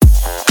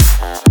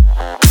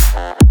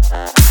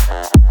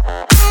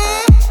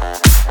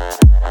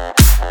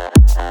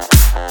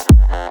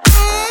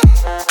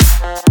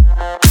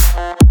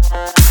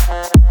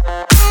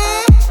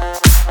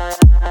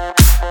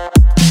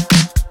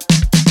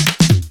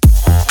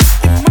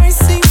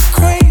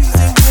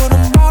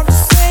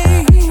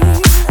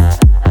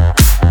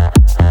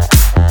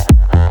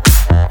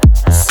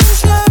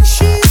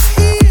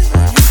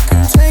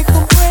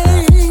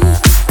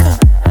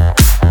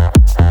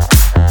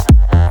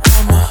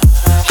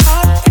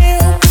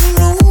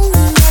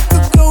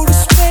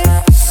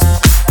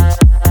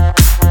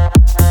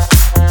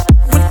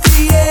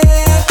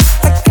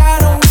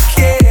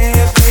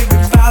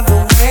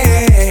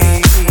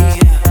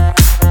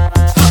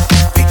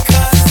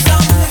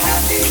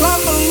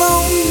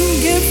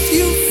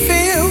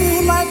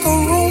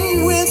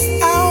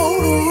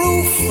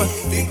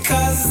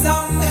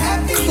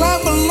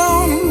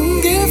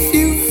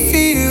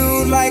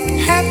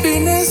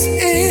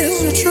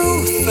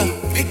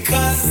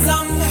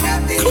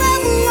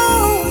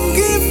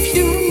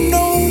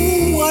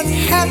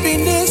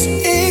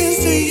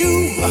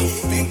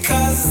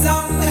because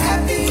I'm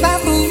happy.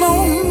 Clap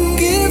along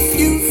if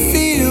you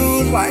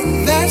feel like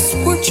that's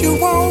what you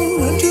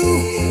wanna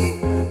do.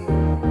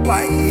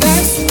 Like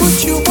that's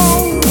what you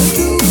wanna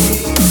do.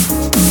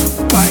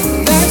 Like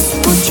that's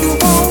what you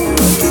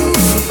wanna do.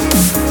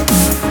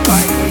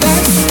 Like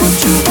that's what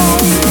you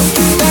wanna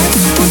do. That's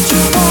what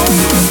you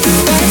wanna do.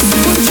 That's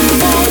what you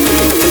wanna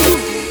do.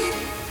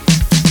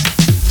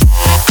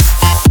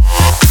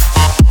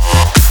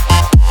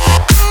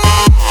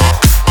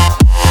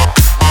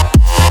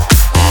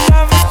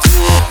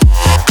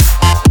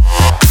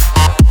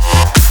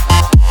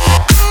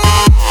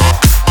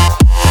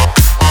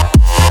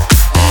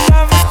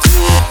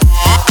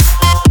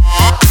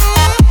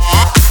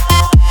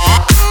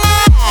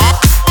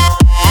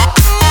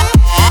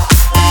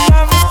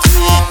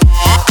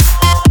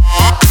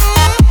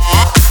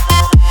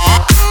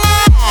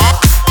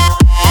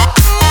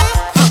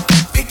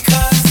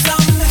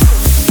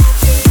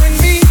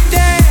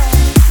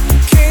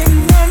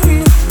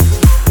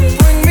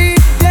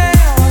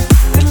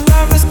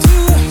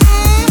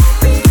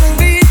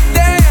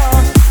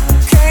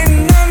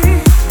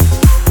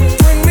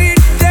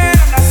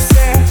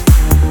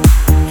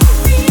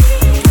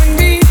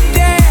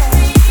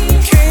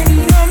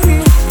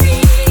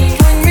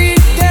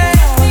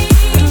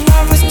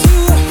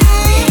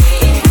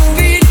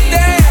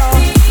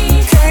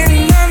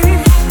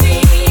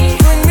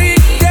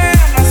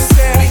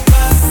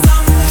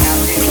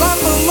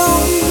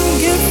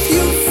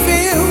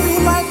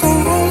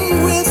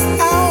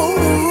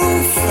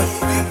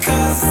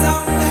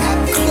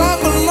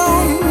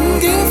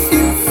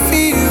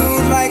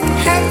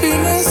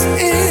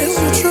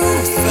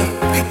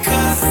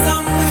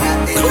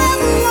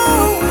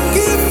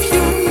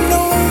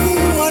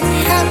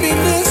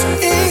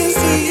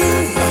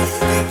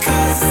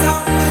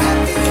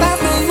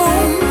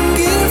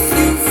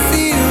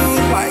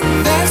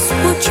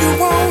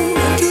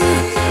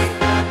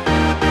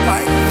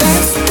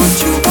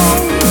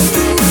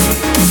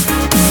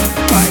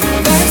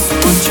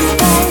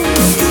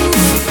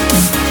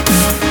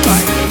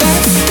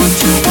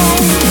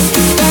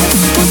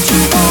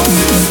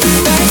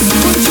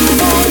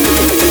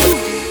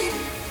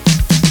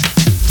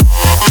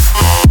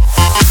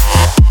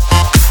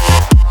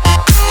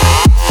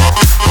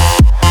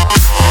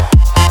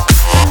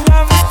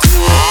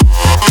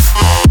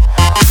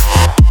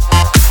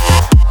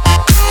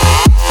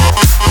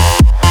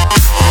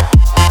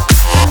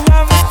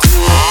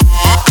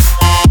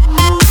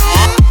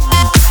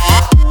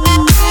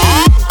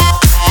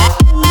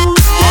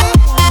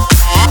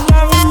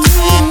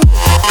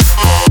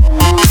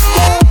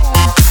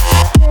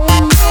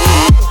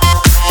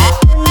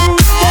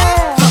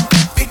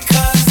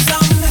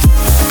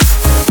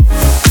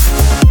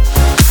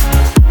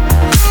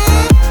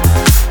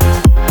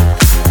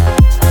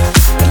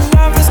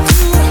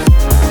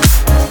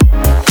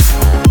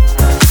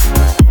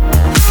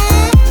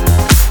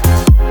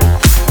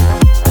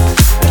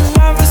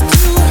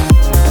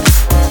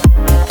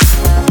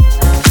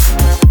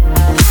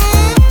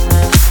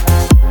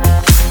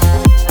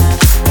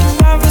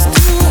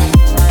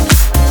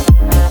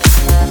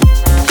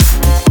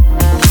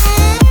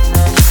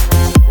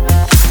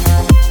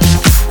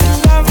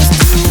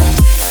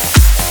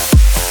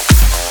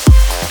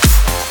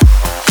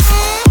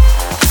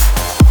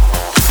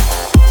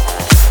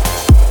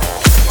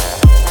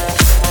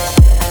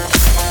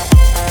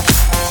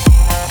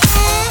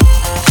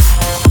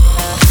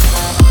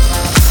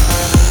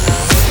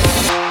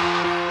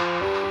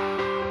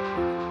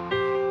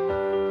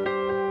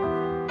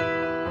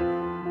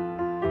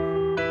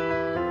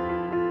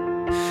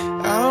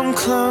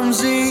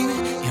 clumsy,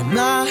 yeah,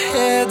 my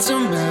head's a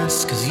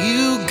mess, 'cause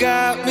you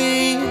got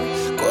me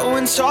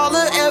growing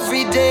taller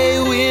every day.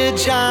 We're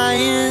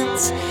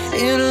giants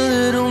in a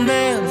little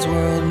man's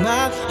world.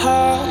 My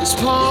heart is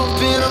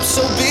pumping up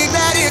so big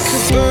that it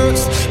could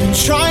burst. Been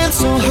trying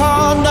so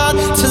hard not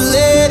to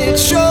let it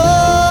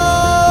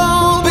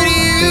show, but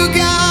you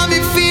got me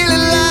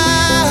feeling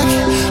like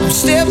I'm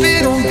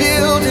stepping on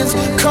buildings,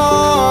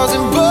 cars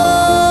and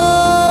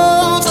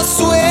boats. I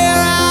swear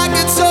I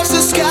could touch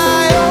the sky.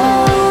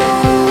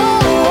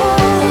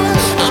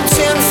 I'm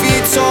 10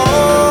 feet tall.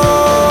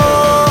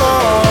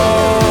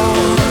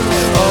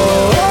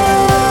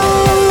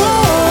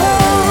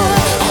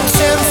 I'm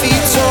 10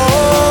 feet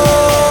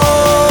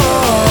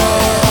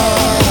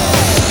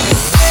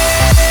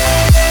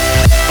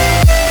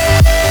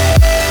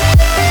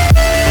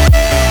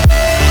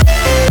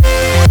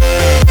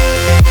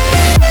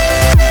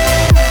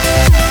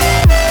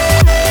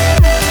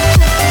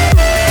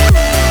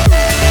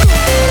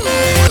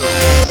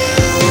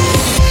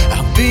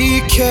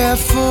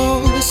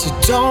careful, so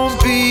don't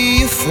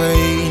be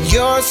afraid.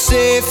 You're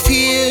safe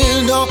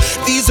here, no,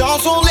 these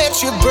arms won't let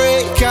you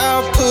break.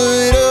 I'll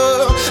put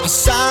up a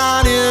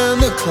sign in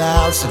the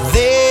clouds so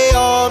they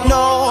all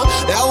know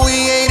that we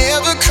ain't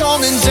ever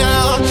coming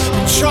down.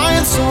 I'm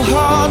trying so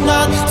hard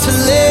not to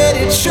let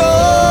it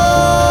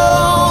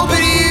show,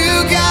 but you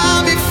got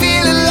me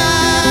feeling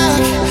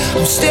like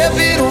I'm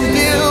stepping on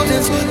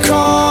buildings,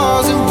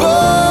 cars and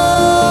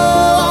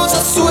boats.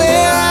 I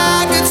swear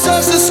I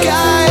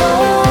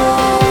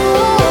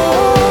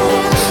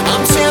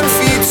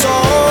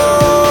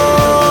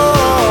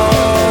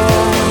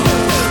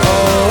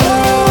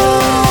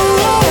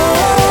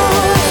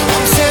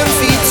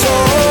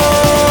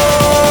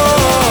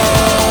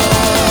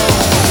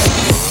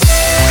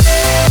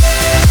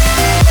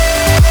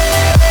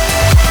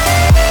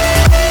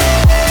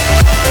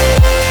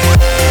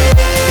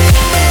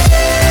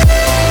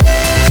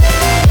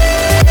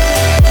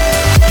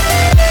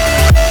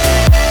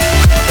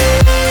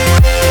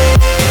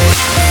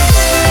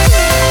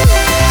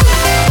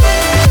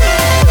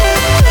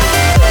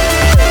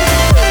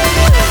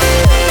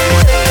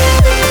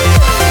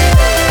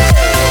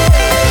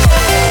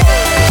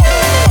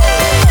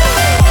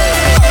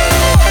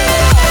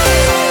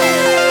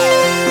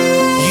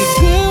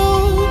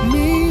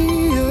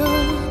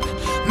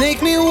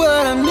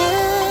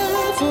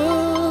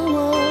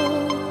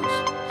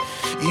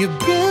You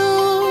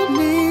build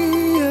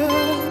me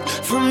up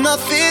from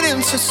nothing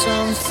into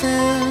something.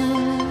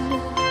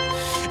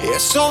 Yeah,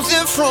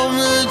 something from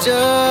the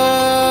dust.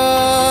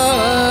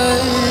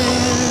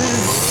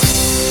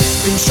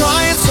 Been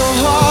trying so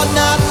hard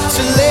not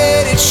to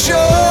let it show,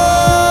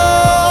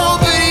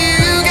 but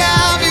you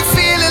got me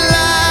feeling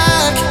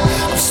like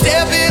I'm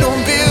stepping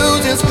on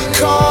buildings,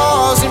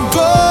 cars and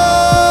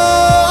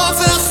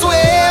boats. I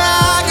swear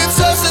I could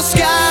touch the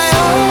sky.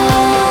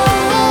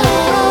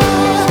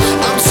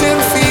 I'm 10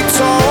 feet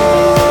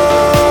tall.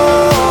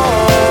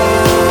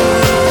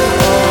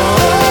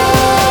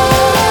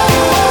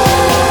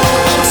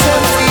 I'm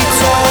 10 feet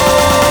tall.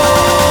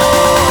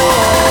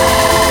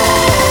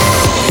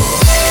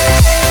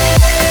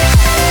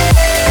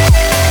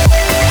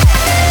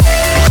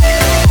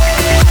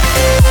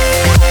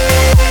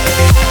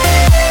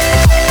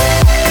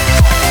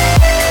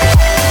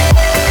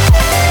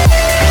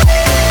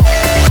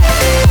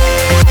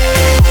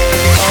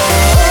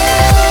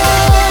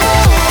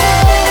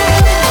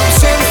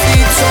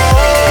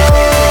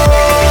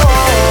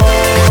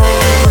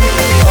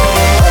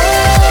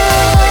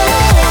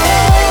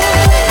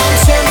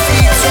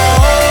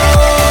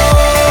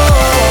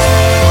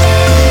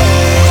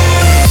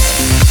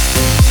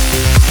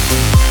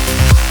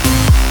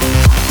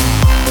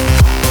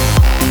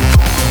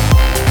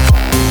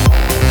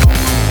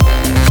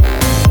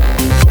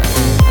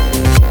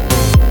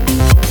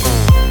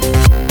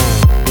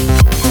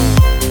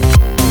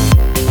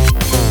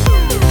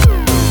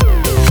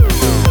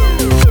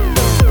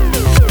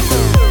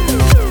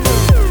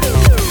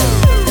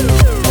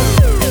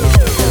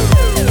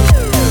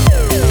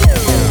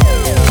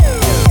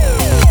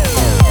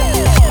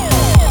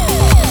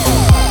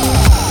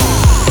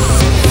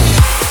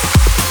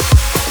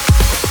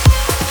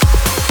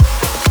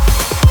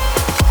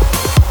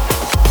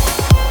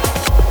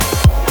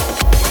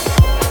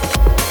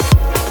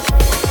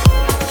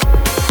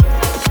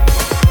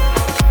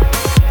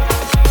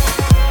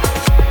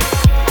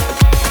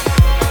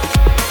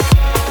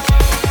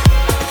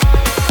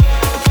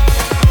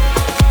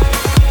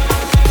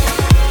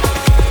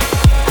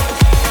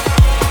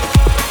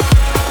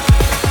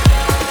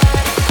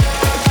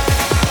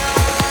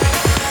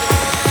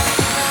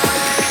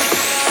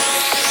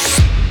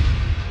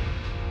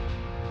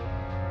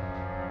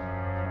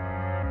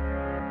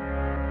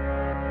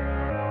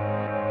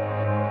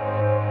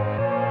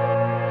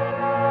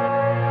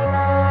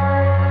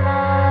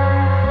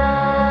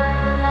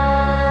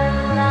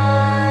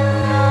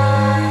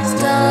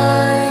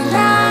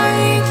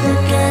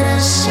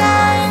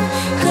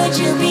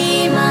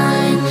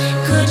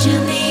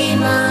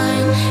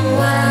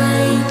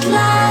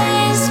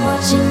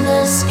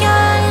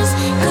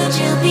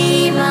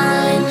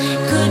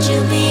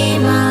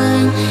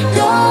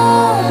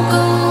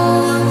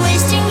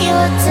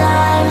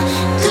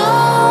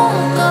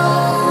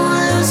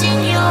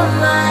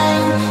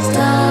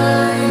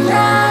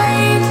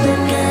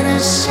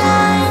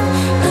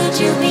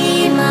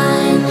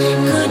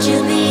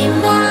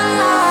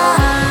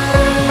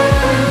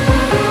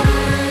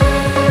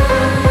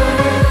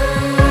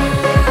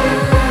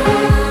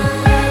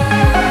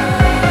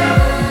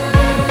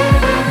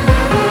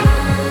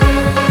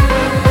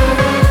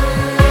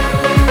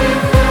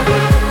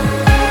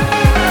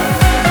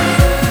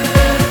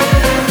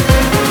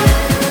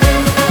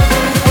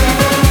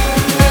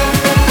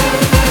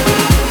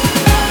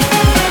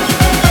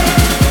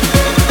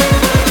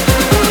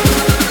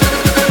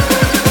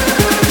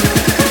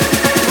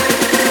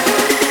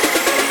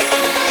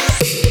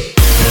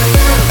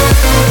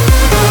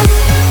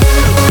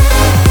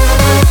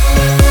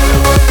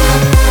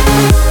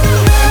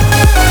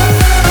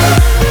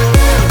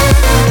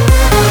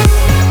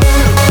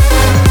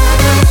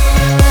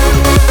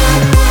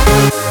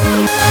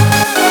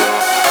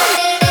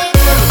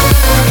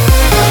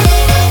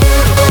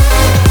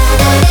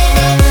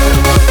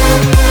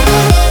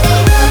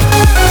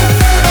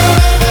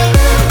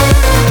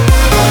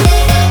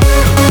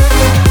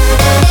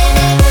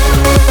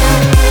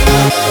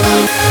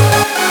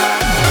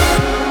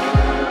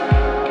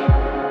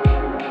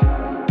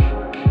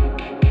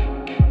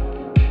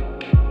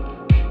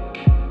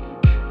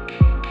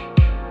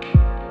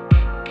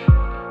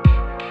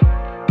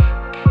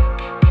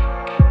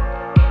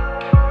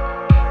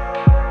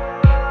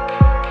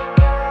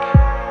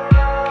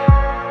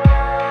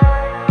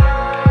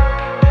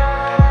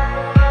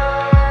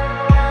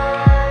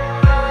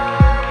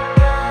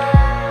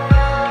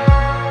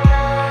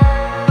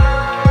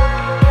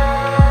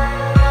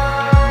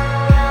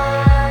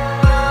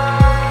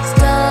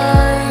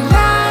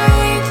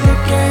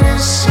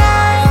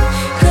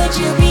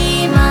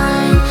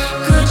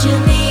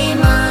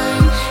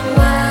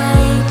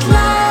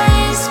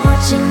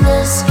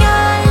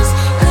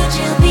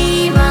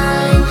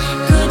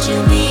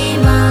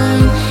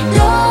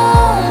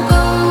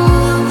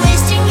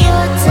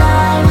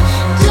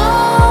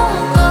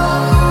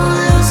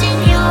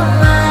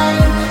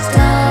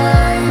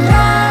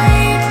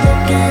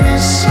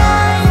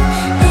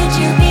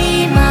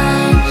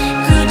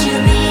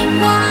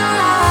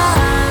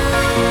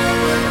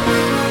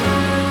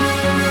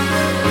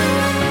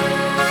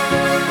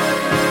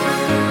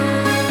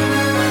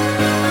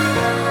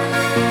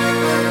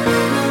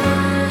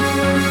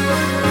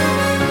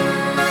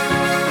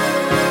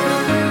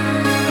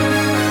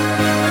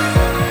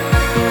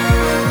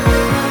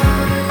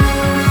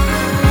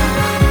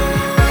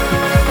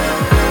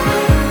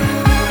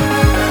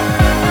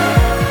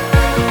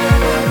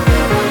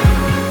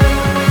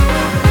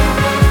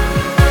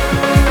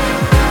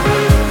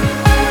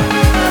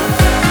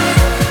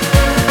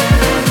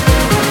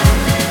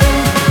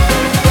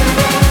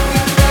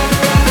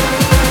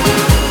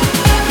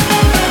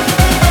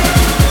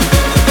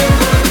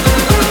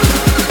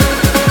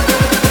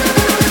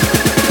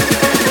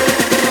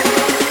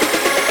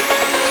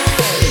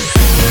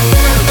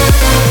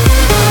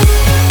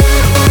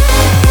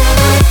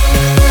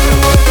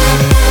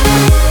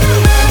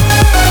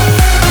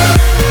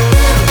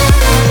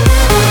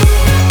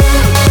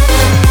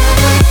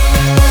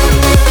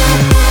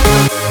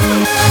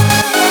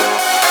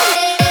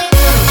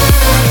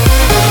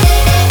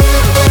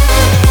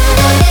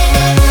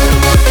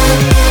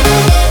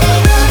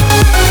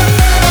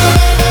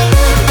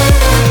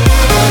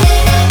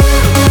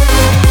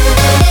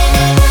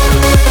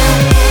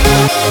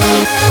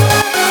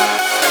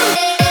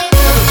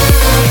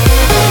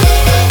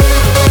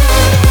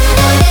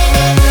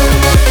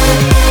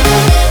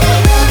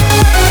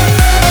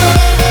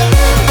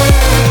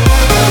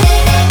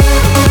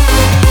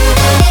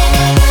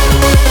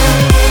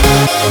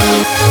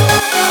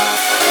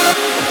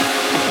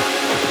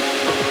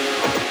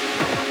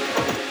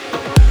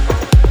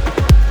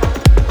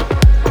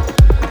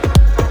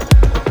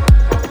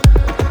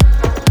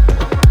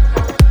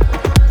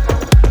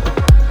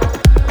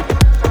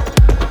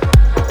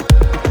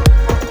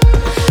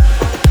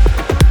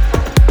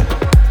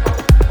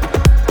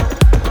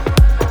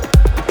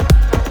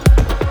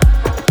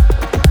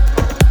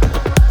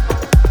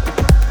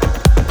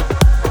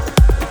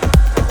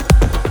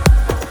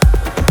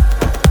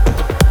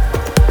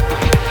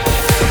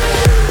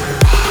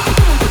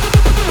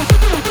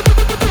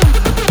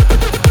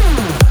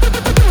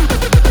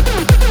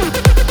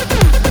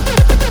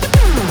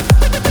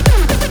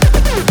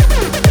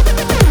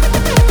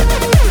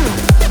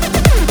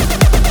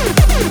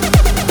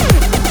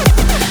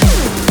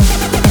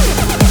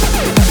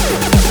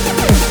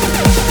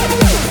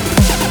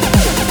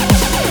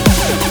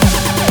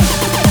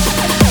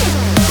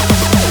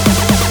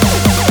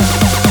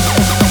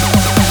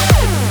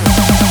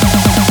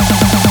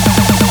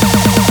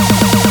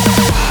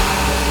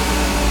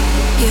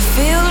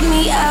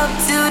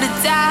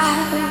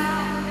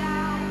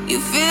 die. You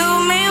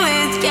fill me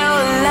with your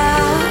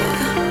love.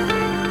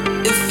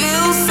 It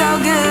feels so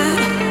good,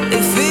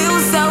 it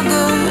feels so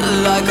good,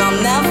 like I'm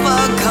never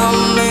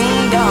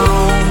coming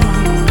down.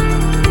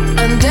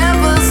 And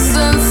ever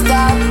since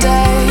that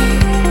day,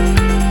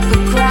 the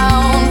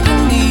ground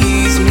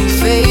beneath me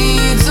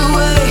fades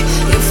away.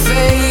 It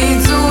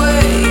fades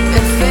away,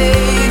 it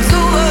fades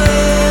away.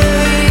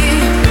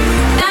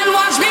 And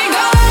watch me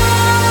go,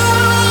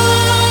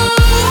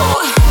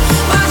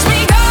 watch me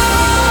go,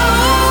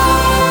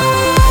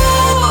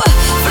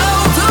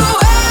 float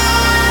away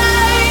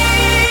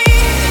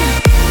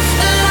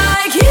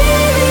like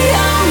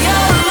helium,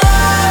 your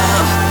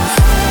love.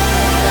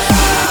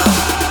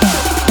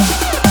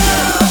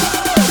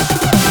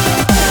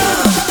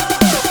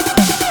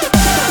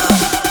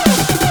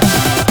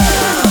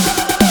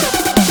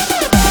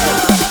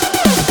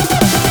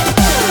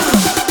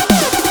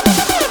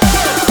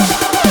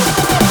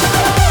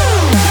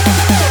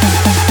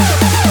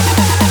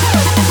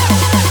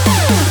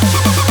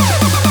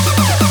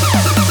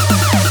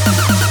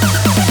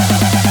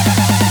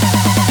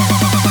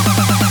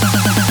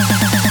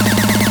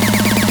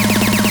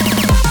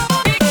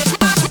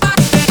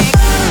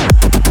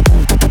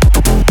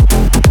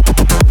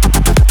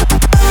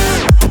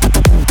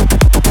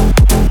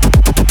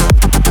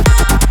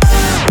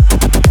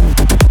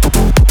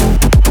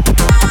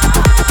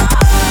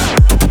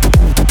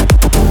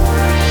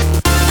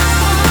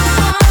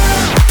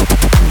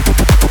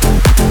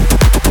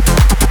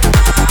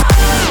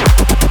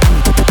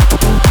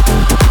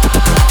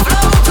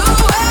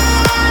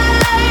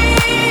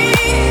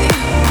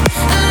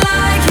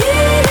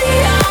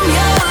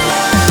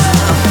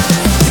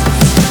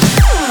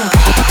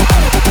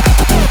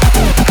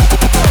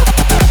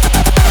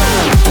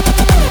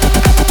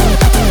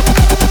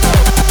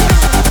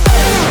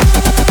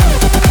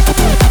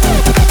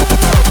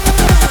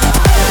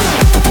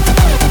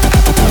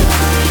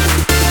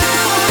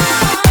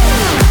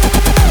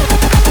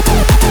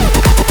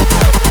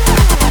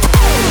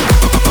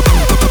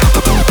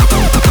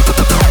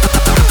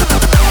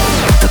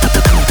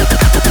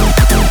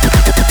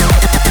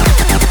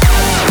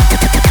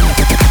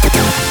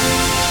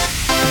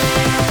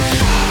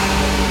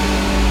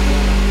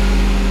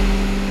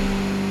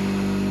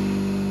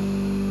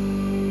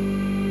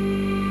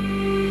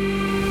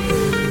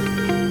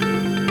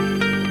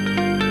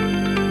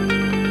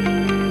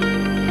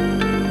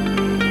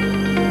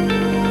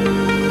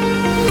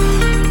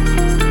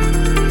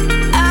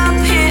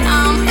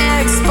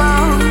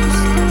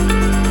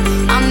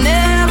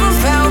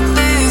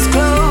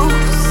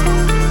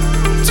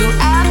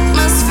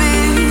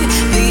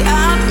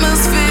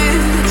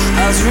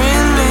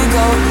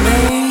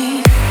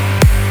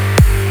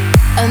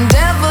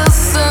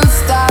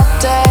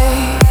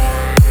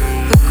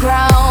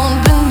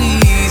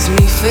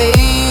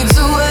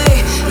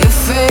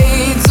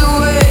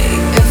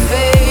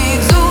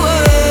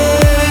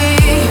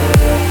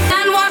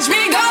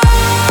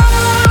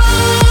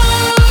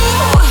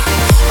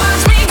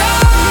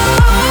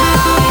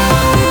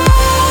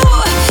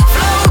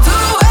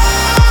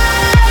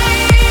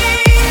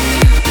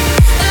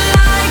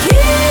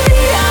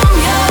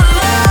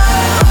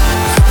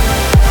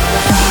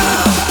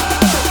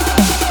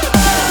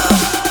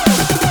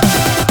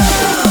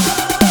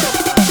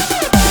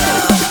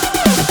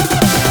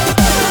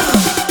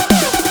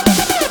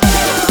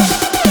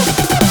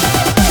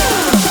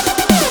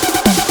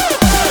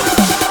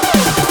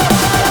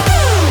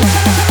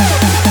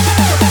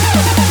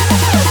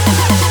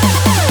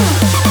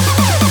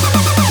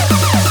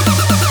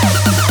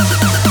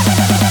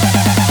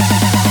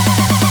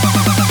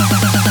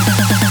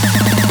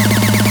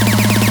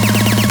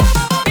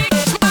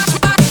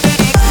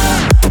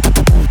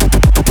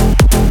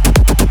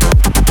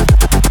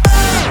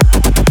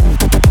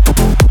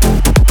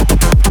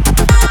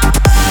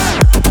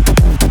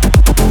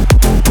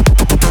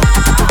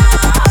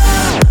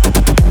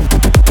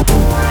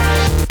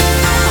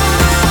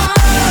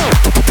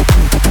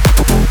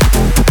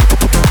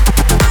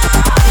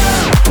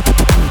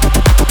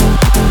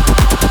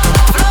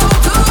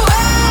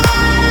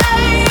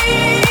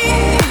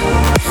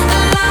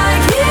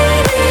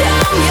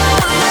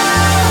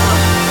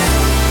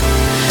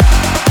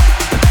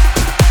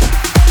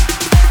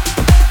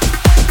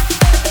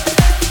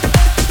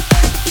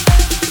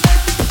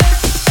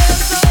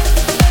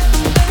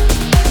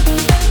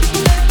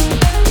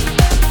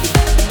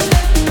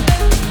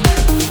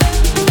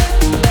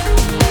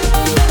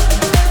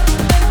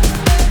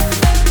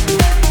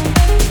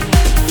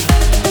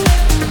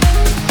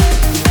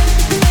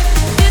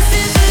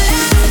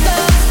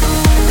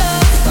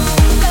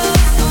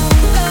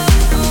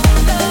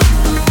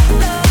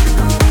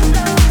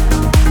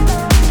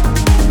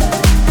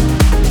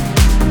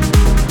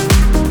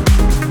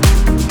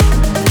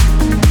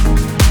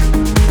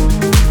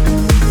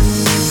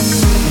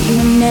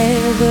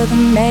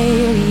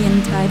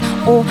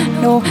 Oh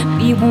no,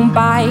 we won't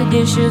buy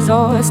dishes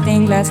or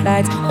stained glass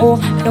lights. Oh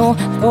no,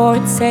 for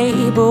a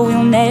table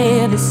we'll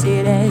never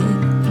sit at,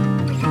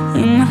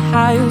 in a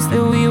house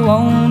that we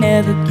won't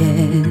ever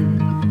get.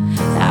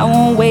 I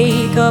won't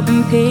wake up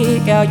and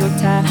pick out your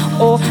tie.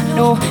 Oh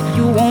no,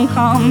 you won't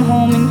come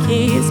home and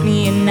kiss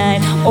me at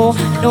night. Oh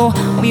no,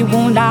 we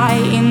won't lie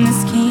in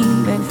this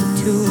king bed for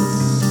two.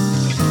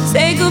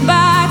 Say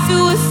goodbye to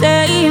a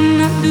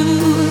saying I do.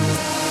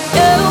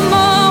 No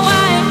more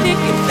white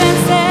picket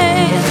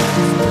fences.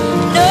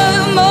 No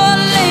more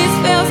lace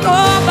bells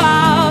or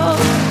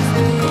balls.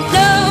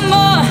 No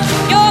more,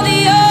 you're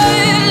the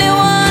only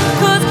one,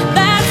 'cause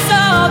that's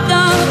all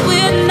done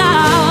with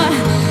now.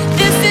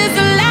 This is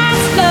the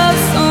last love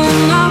song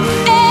I'll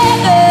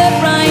ever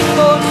write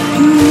for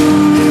you.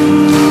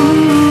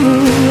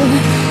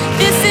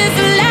 This is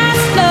the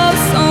last love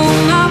song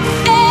I'll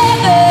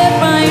ever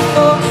write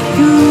for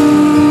you.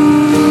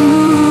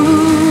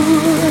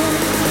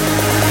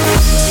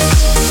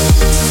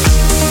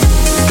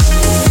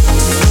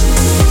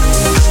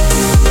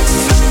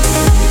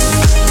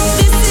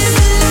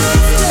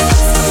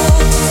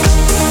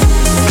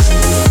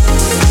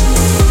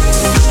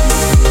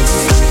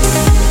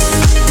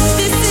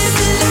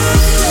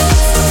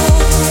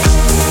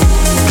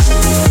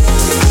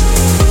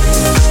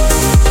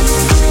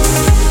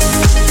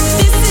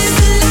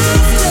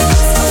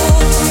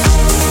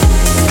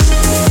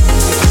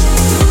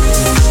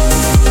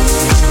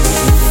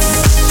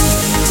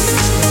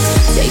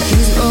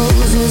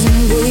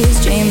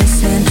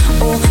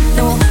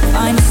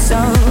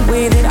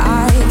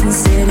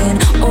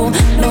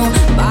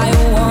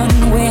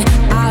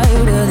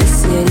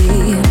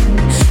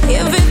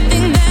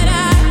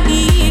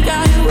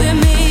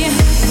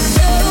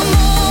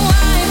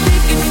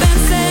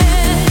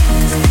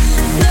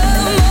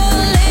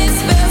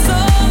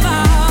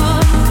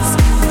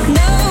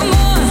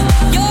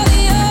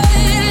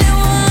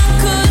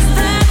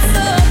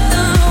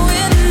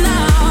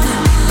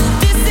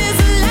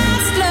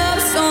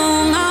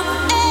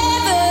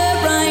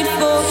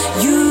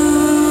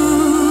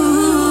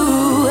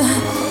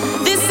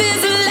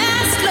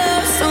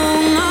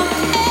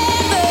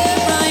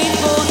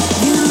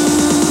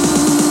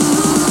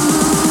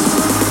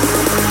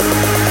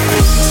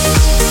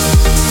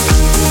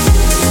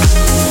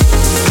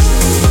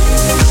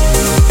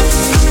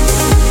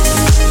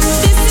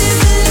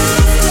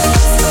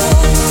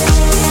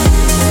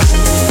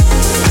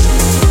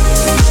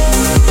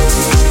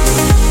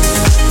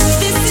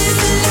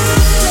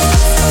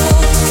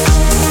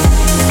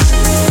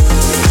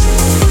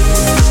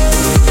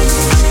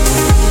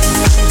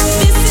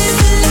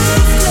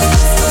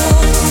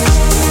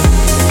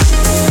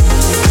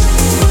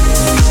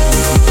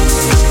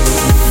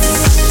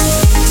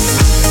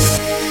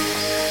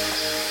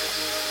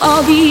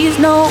 All these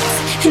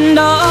notes and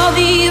all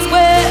these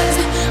words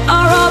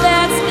are all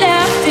that's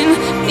left in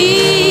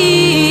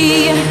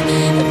me.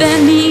 Then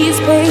these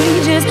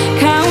pages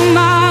count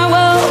my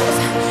woes.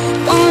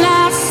 One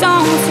last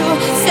song to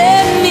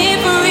set me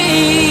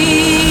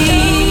free.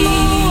 No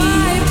more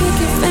white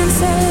picket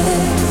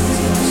fences.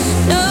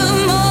 No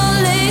more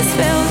lace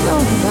bells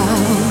or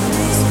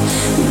bells.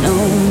 No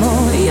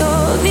more,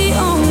 you're the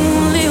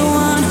only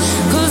one,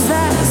 'cause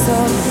that's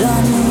all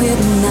done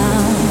with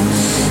now.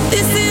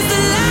 This is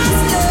the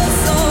last love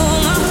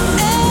song I'll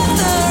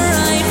ever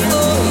write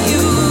for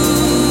you.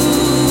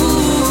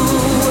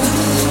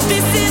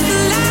 This is the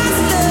last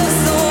love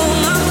song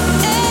I'll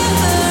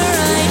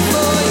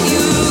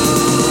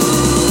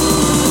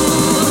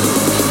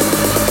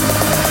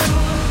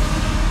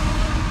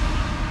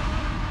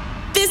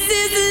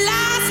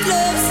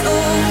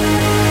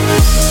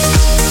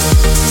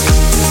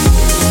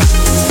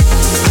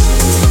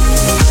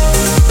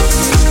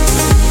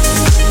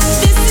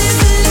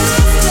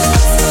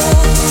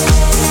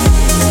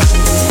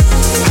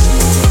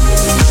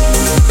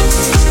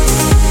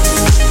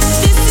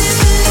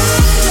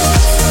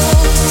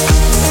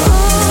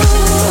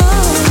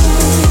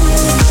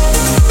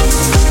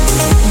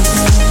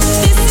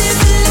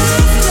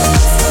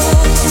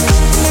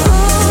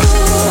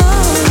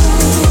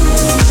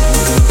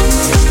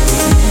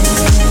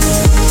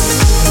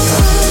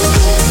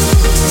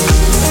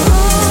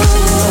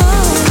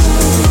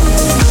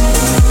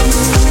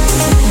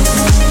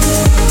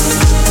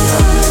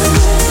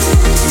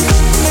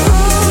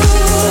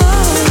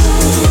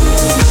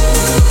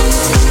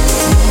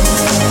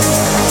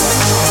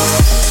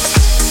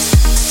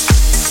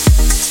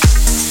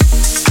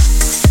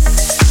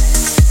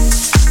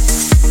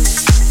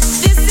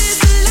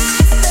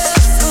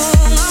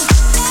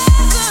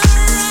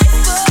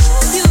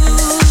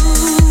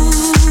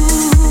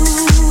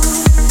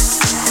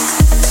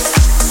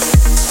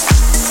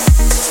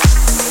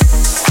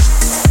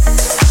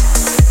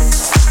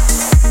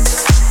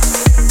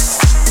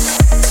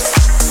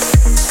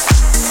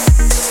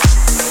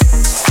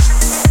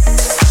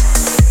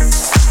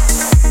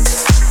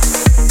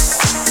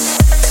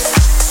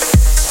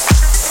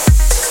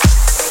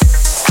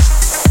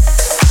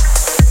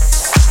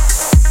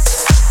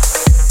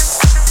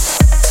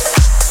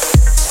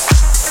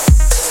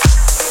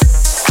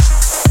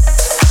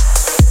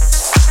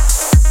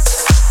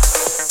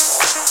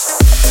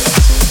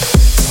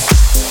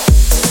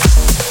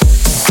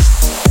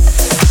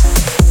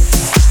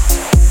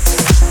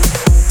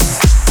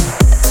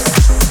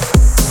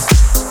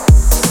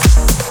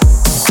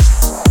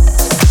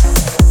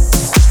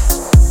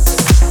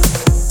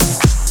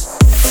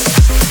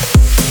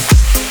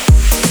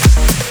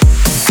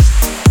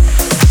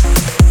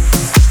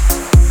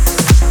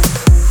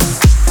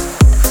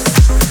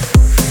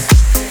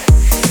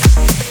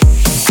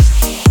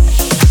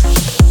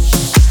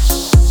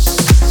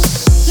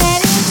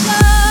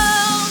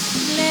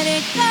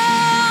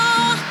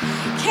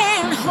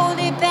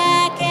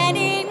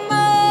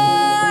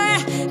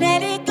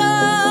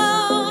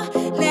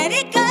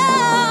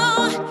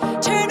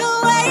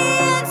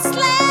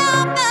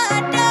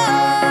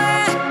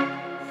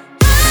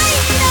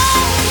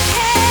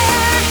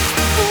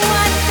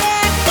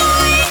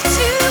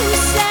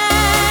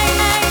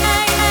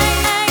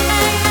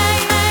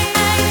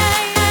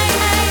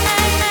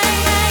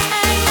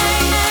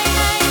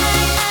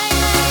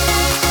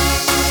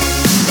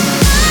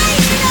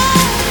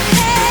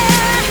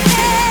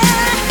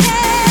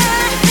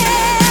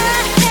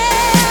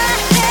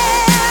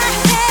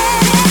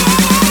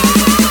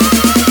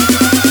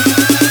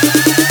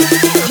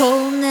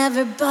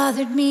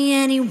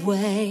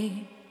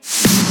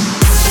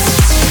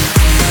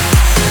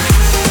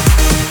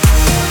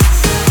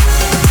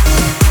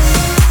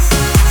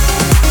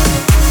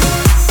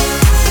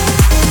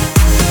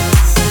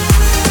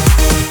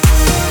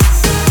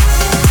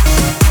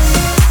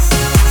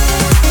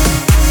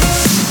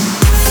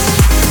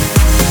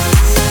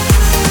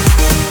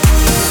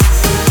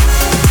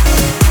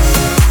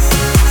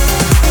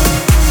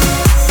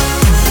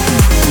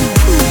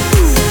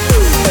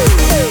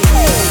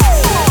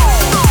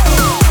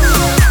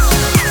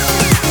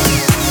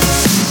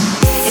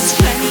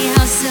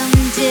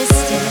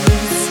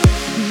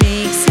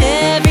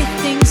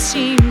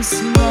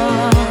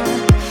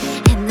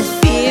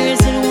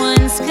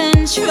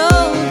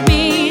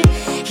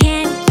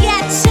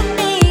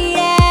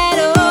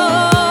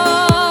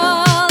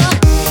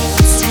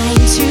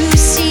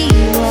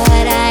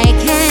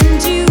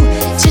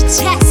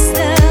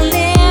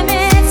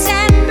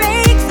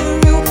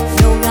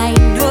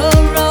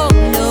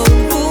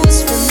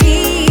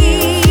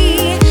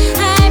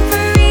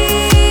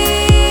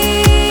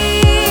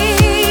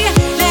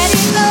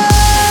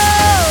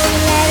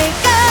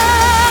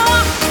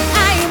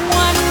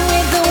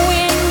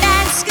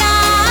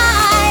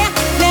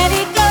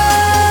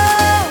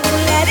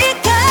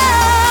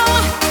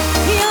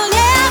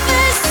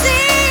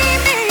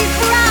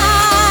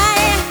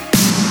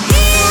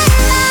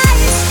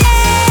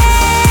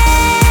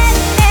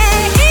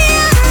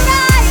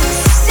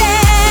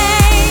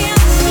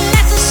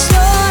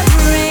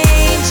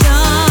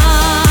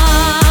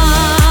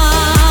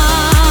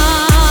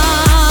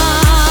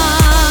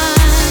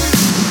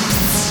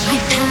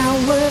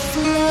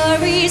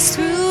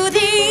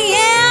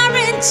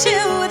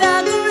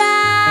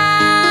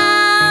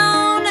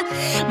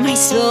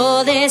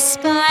we're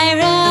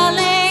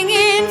spiraling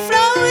in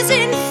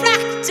frozen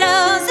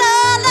fractals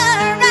all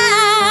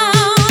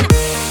around.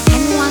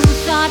 And one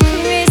thought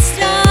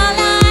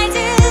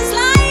crystallizes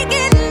like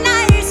an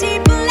icy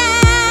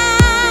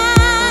blast.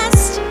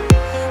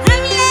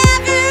 I'm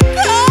never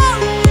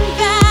going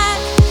back.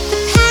 The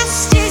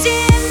past is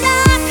in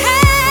the past.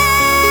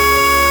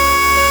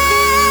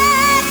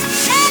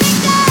 Let it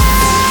go,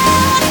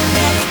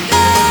 let it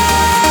go.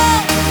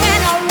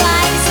 When I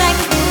rise like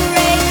a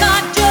break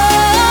of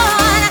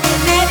dawn,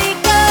 let it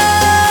go,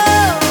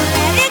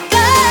 let it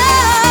go.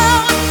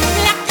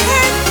 That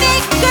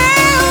perfect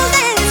girl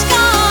is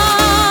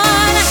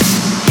gone.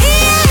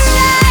 Here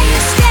I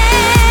stand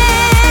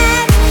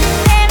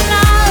in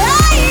my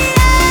light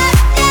of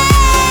day.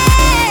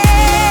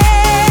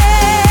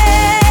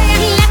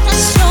 Let the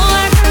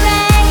storm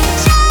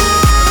rage on.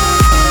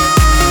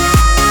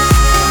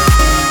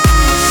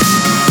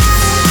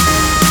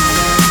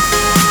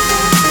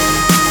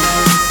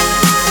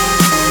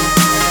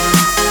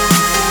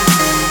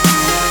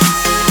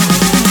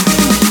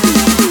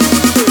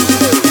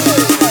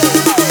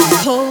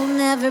 Cold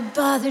never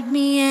bothered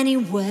me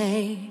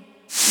anyway.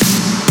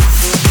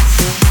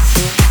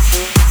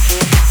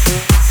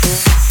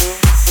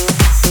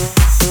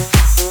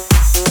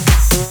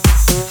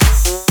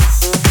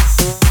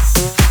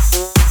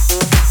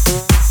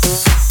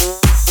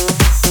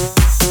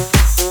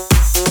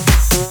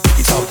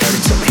 You talk dirty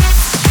to me.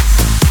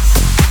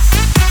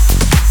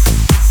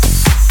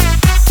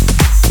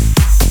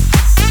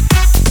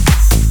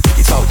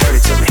 You talk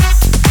dirty to me.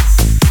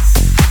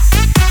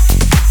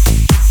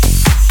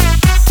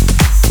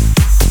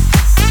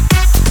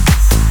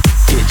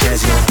 Get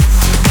jazzy on.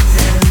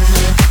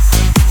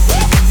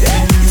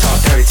 You talk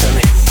dirty to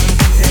me.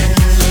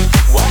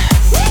 What?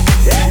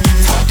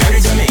 Talk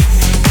dirty to me.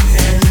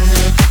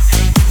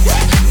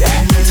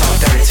 You talk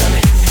dirty to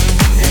me.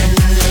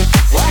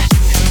 What?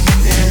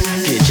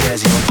 Get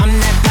jazzy on. I'm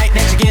that flight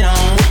that you get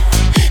on.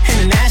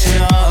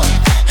 International.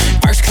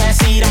 First class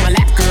seat on my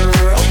lap,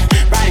 girl.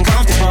 Riding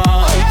comfortable.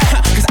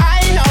 Cause I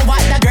know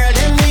what that girl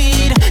them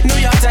need. New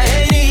York to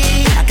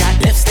Haiti. I got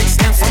lipstick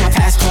stamps on my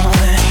passport.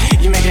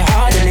 You make it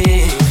hard to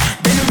live.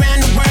 Been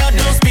around the world,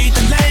 don't speak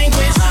the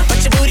language.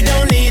 But your booty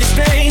don't need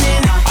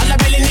explaining. All I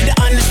really need to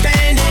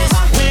understand is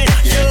when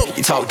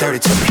you talk dirty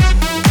to me.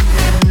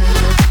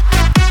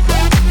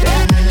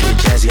 Get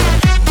jazzy on.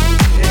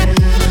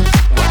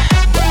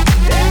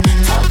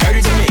 Talk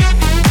dirty to me.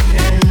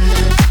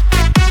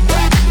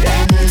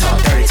 Talk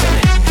dirty to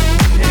me.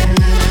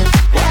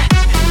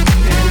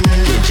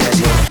 Get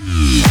jazzy on.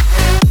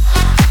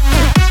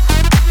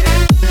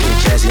 Get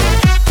jazzy on.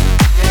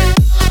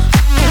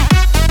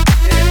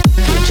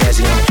 Get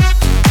jazzy on.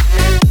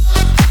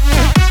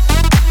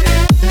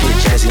 Get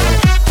jazzy on.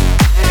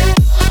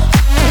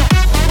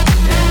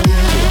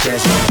 Get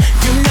jazzy on.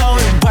 You know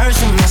the words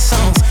in my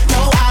songs.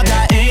 No, I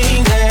got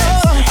English.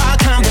 Our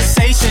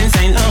conversations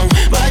ain't long,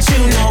 but you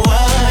know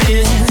what it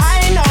is.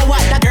 I know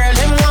what that girl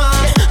them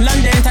want.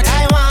 London to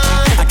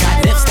Taiwan. I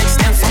got lipstick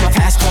stamps on my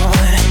passport.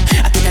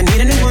 I think I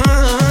need a new one.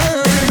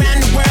 Been around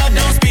the world,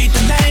 don't speak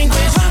the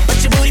language, but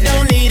your booty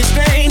don't need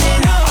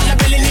explaining. All I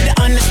really need to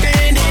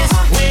understand is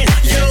when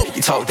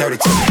you talk dirty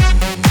to me.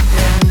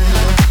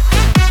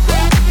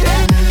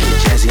 Get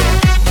jazzy on.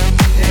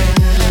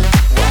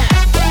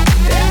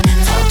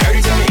 Talk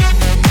dirty to me.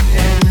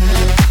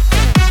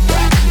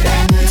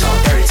 You talk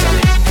dirty to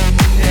me.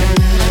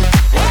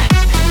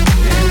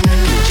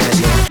 Get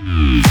jazzy on.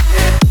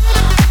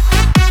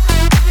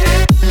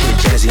 Get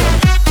jazzy on.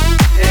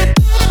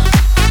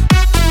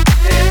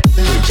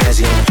 Get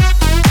jazzy on.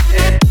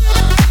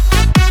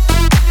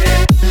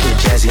 Get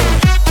jazzy on.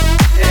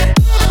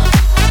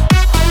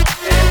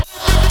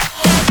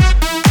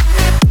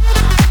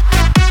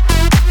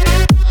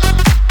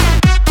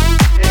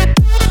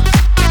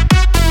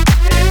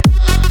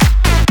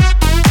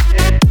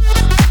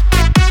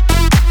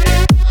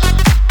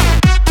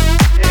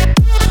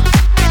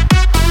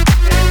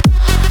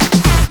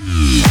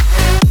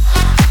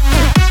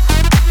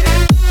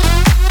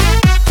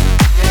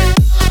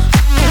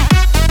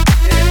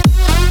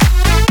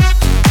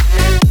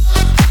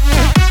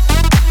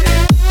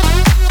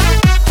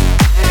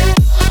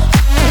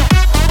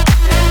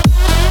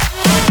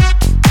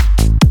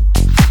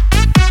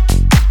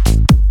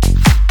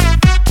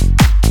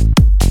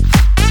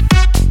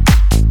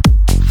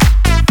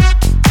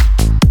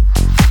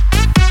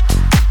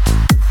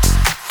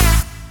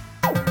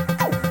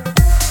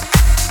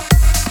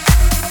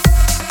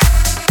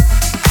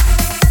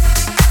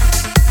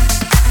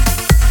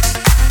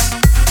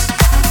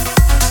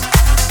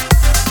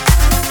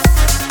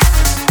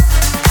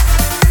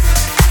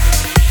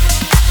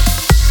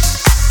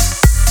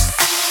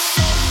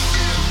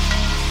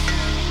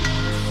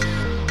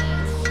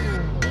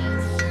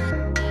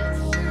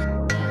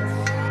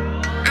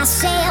 I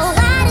say, oh,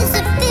 why does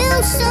it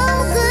feel so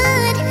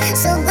good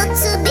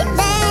to be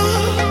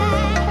back?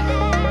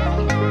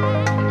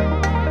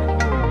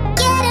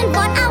 Getting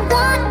what I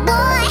want,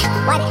 boy.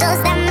 Why does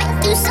that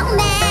make you so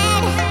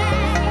mad?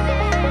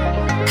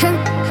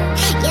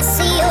 You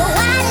see, oh,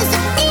 why does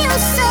it feel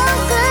so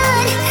good?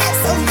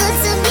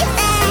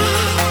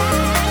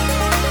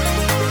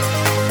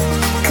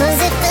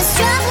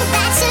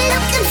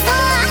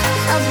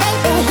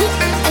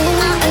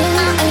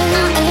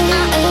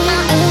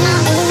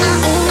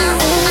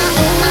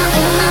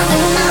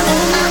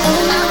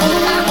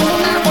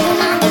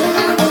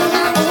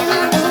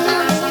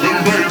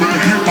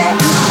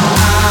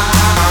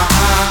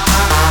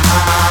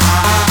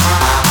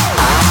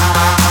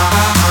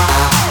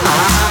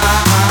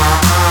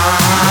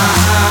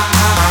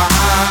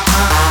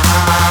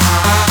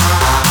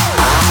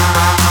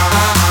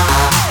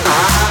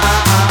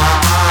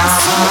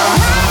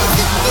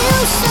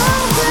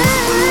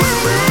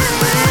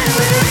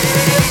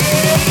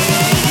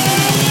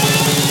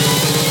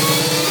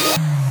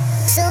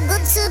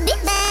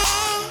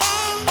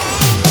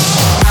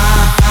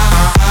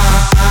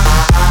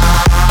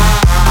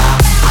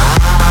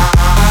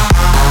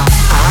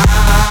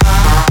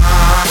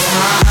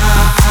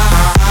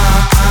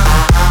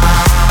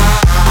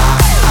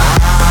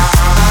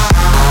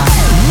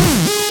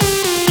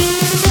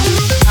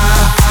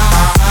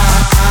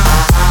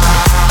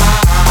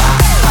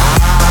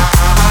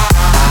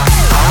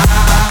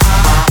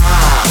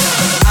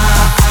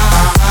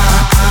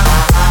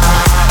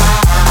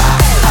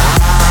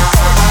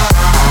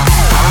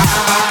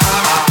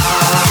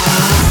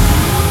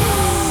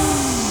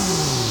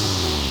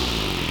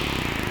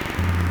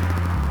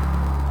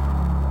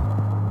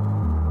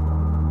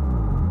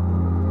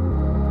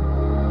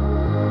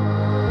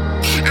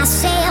 I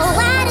say, oh,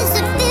 why does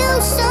it feel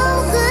so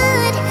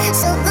good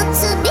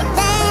to be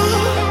there?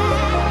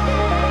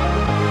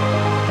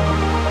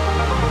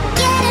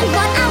 Getting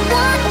what I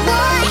want,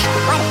 boy.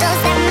 Why does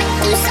that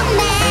make you so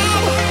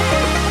mad?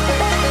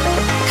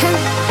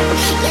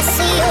 You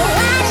see, oh,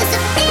 why does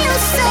it feel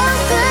so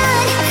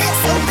good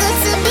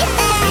to be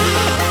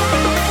there?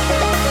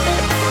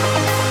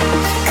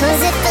 'Cause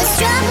if the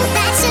struggle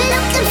that you're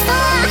looking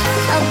for,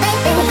 oh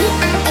baby, here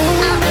I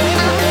am.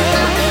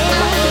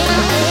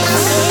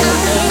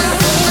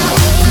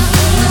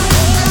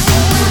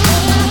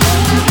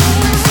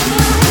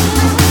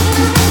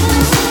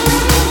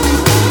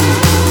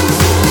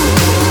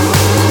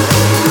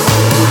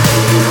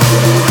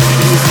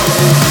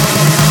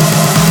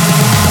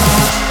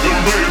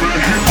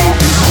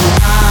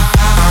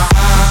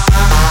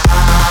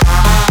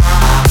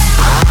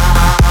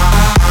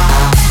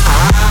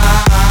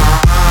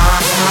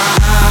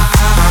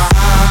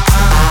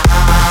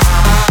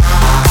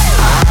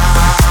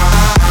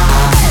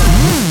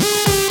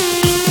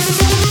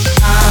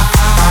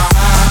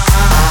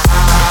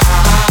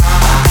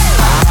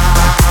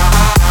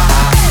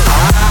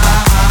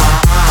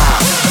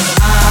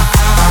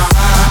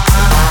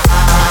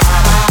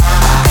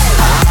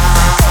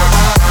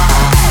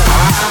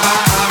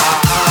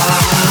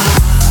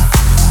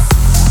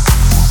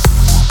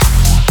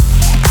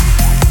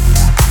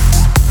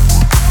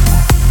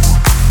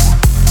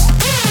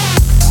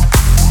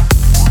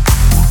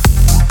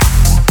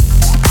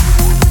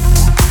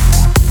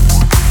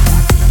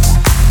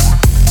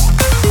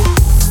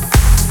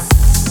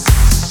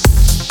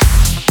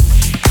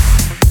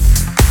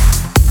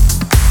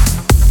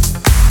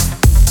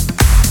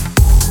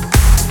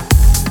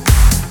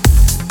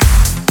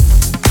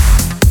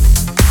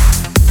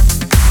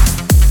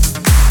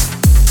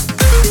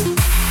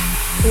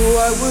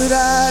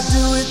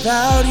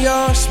 Without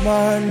your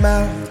smart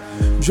mouth,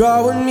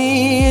 drawing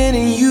me in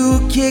and you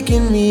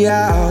kicking me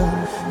out.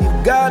 You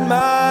got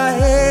my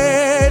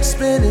head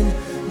spinning,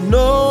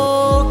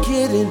 no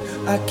kidding.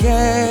 I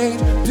can't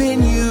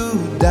pin you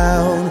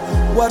down.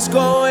 What's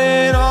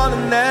going on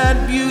in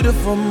that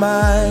beautiful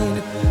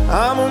mind?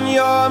 I'm on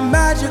your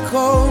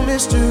magical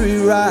mystery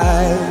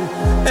ride,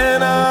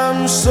 and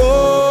I'm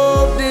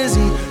so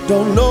dizzy,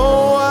 don't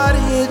know what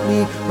hit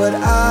me, but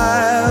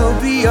I'll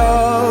be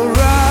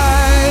alright.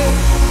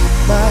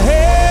 My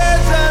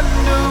head's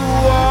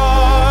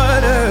underwater,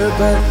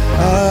 but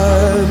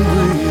I'm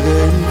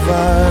breathing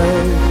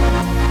fine.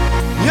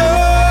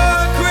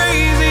 You're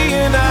crazy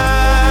and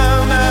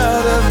I'm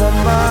out of my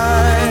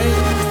mind.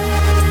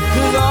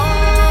 'Cause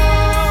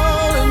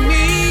all of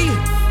me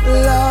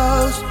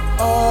loves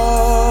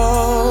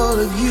all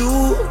of you.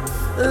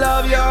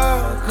 Love your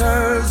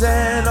curves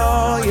and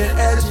all your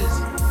edges,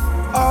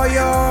 all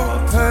your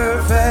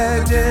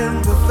perfect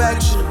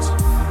imperfections.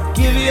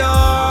 Give your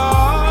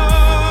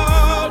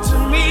all to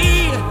me,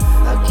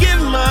 I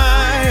give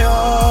my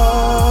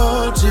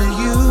all to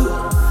you.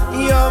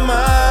 You're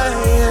my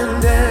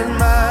end and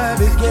my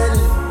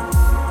beginning.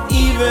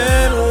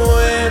 Even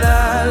when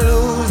I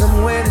lose, I'm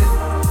winning.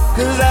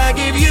 'Cause I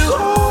give you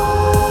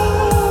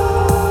all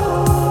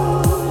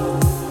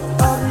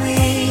of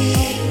me,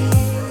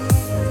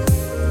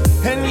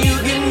 and you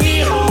give me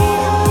all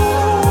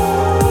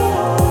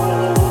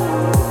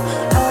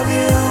of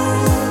you.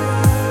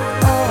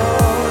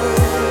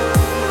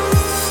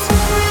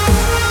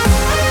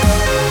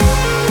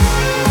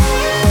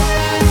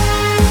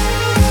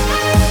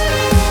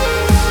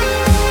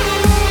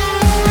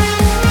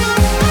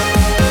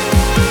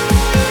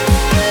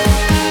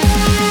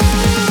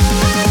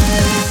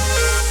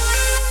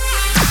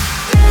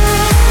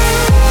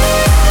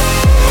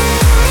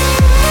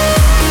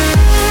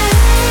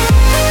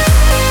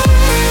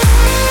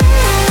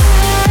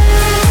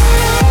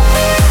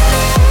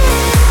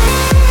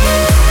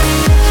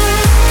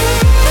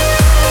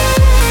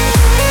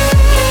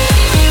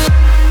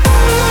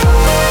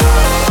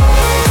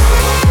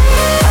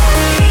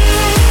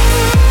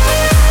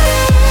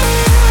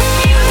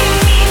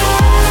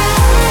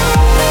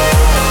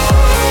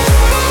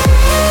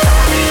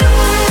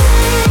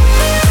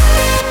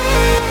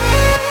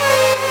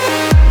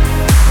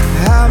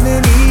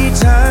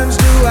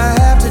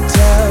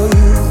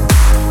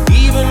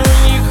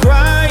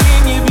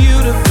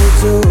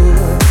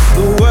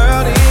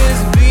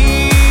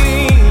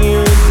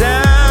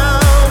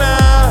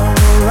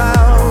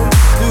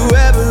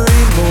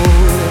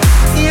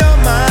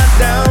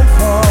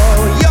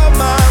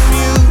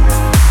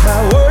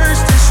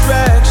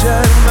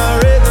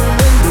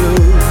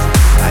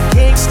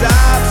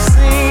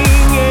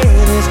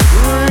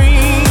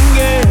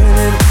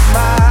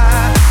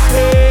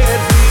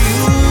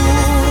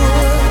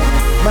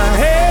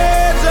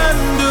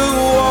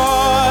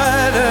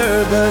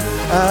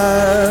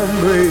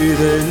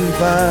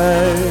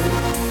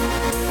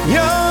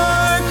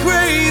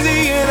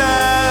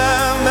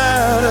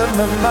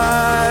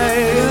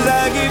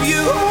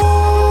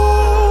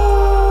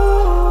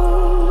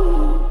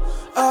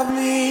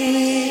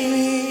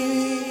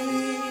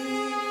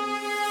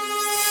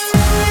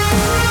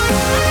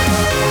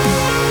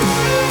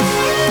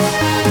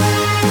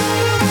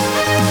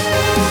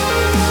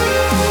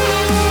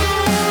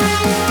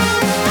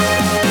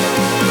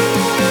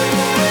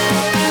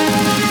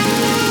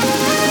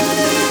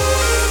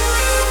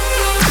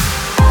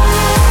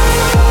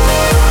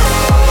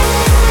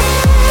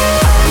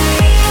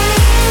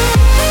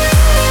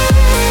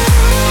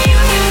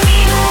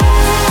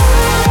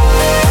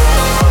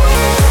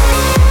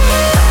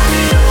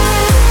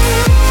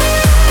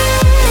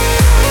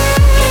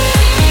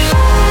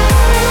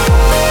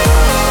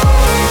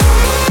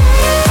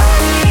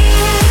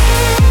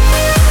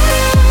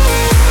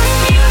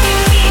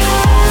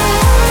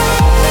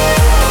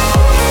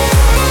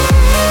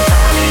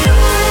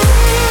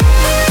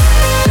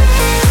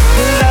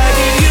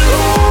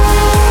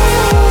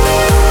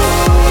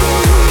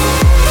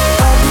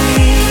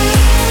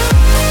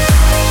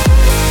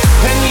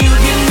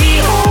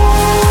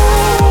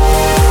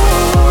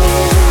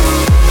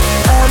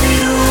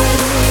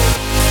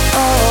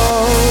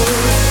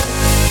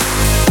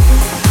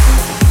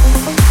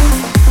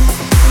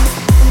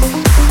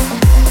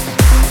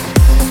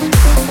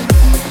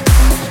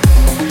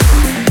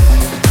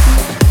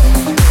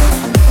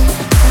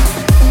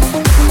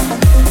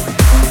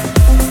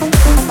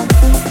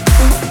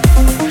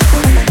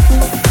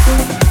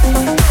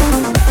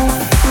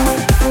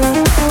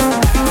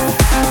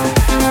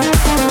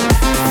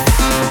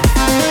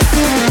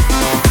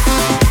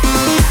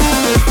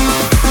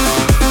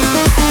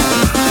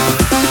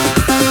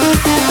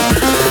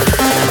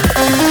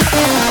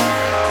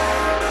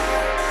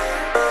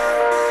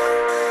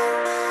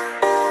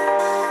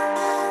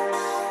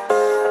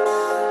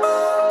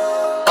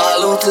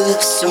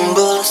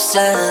 symbol of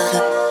silence.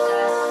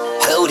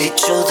 Held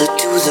each other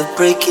to the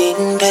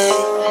breaking day.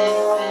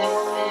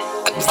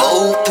 I've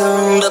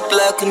opened up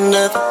like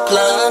another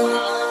plan.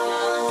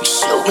 You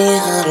showed me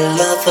how to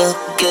love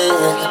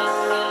again.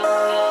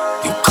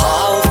 You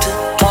carved a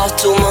path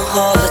to my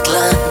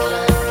heartland.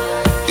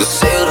 You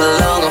sailed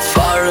along and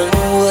far and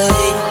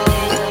away.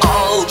 And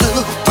all the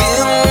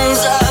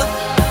winds have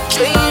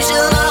changed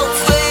in our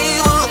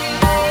favor.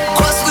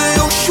 Across the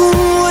ocean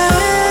way.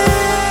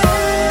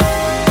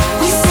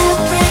 We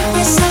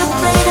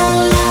celebrate our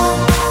love.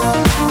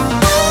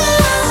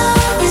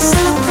 We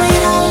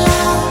celebrate our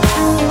love.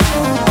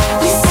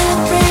 We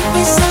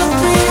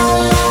celebrate our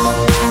love.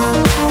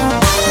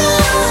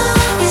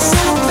 We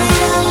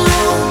celebrate our love.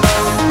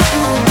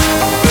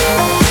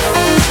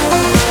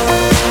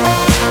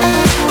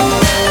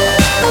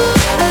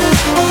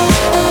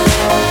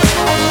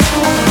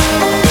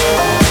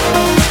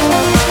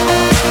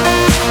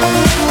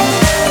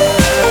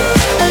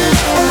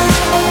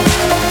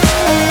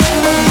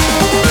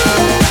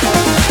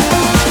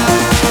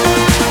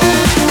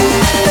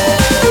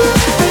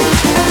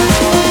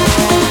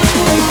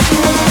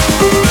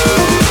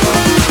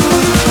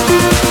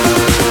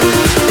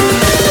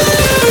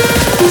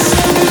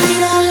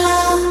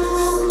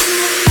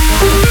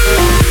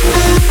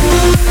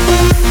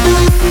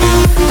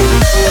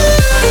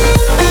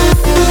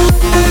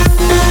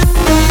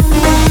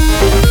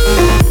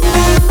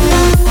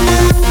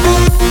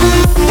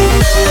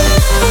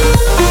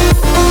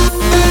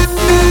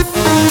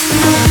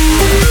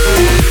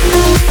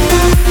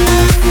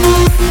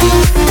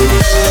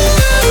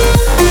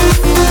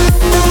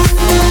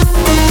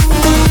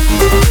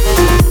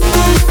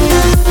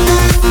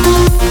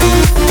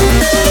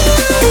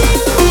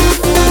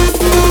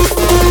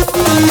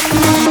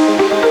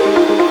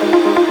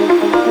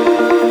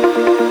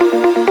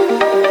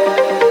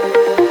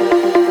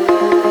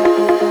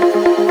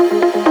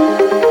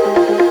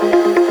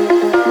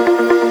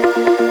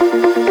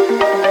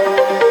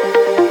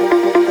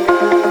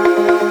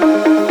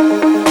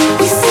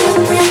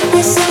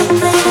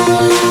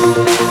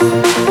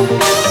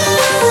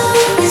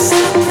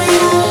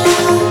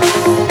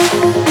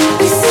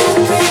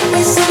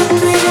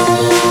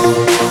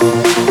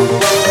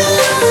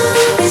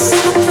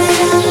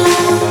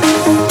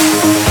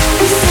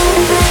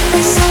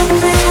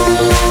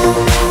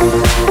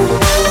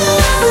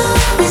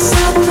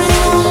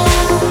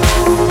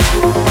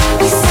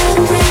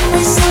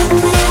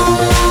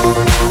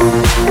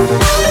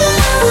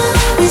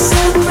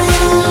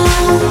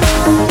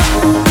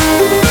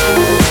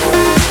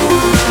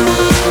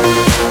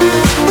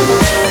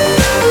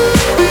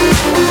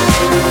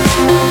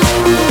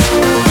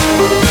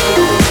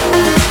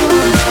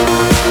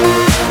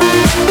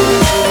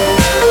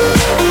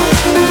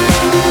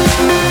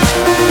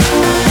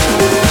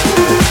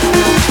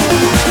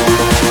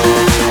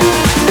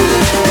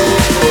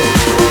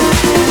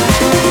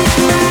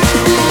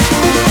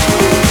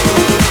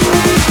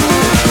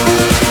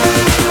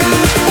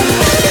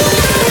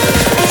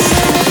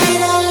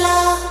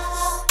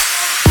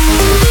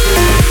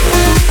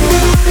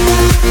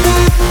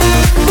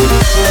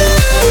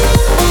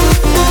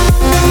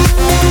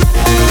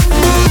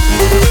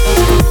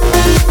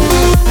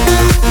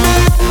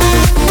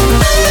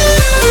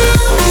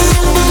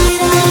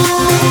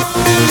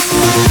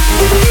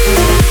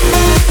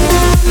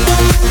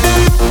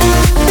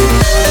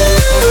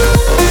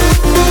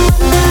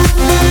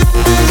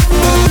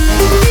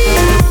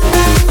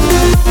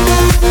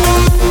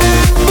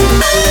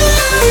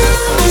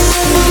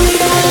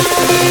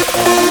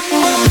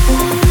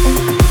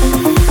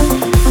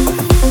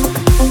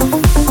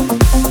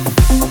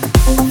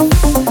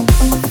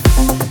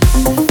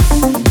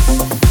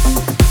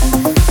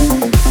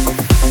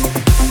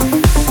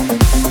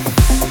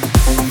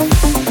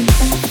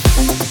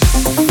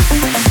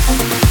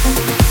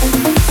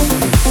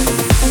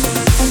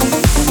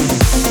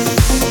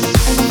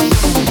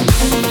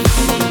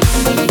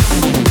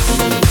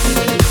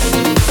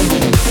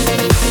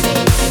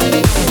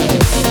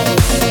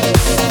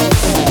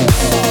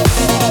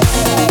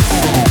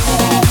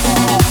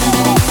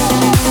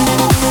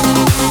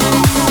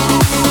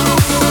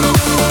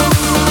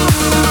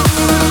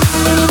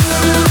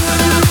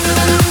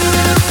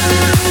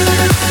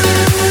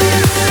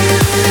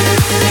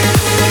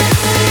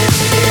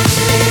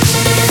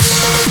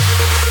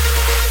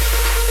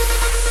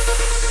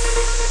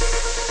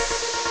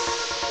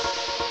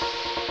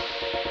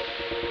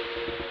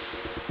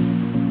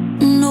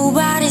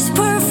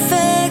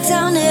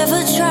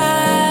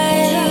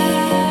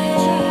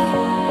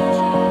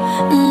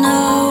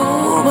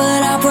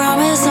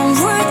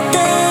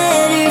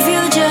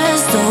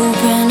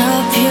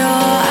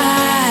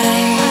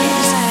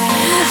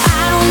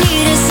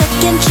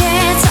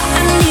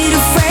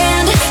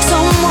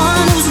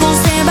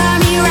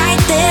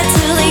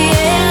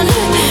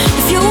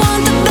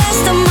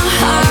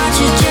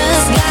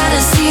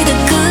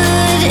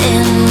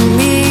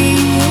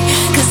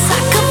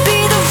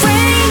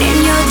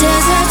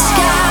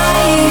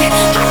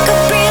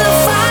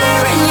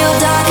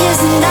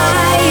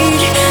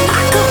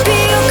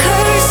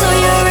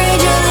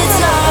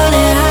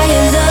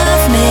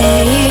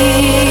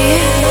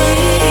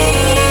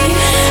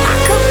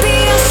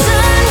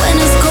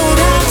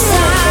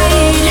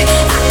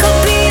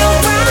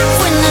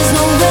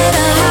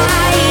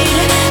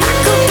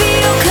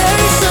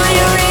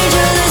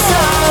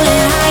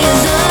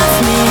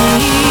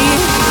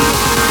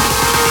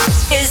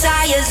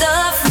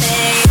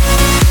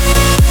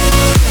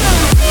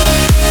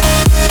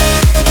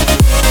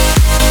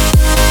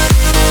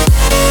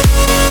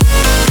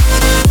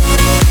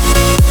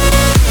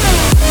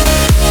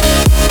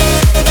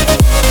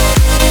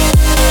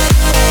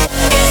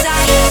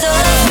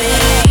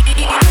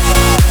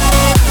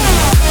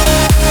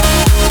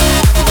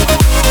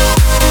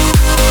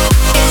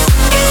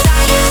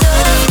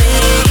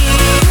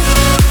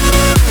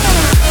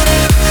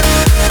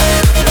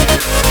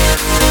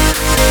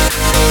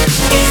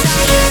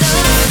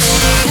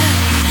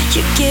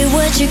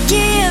 what you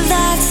give,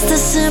 that's the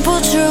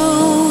simple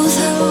truth.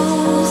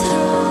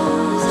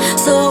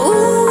 So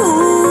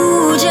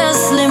ooh,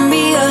 just lend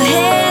me a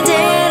hand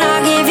and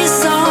I'll give you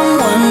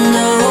someone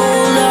to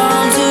hold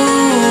on to.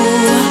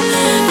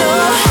 No,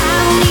 I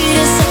don't need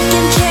a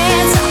second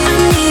chance, I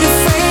need a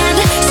friend,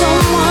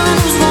 someone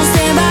who's gonna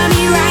stand by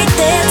me right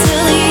there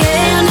till the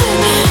end.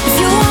 If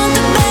you want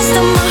the best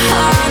of my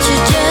heart, you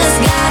just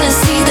gotta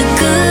see the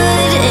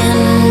good in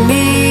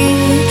me.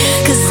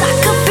 'Cause I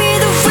could be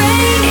the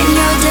rain in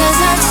your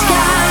desert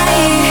sky,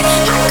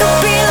 I could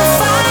be the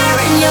fire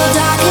in your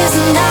darkest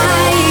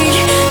night,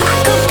 I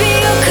could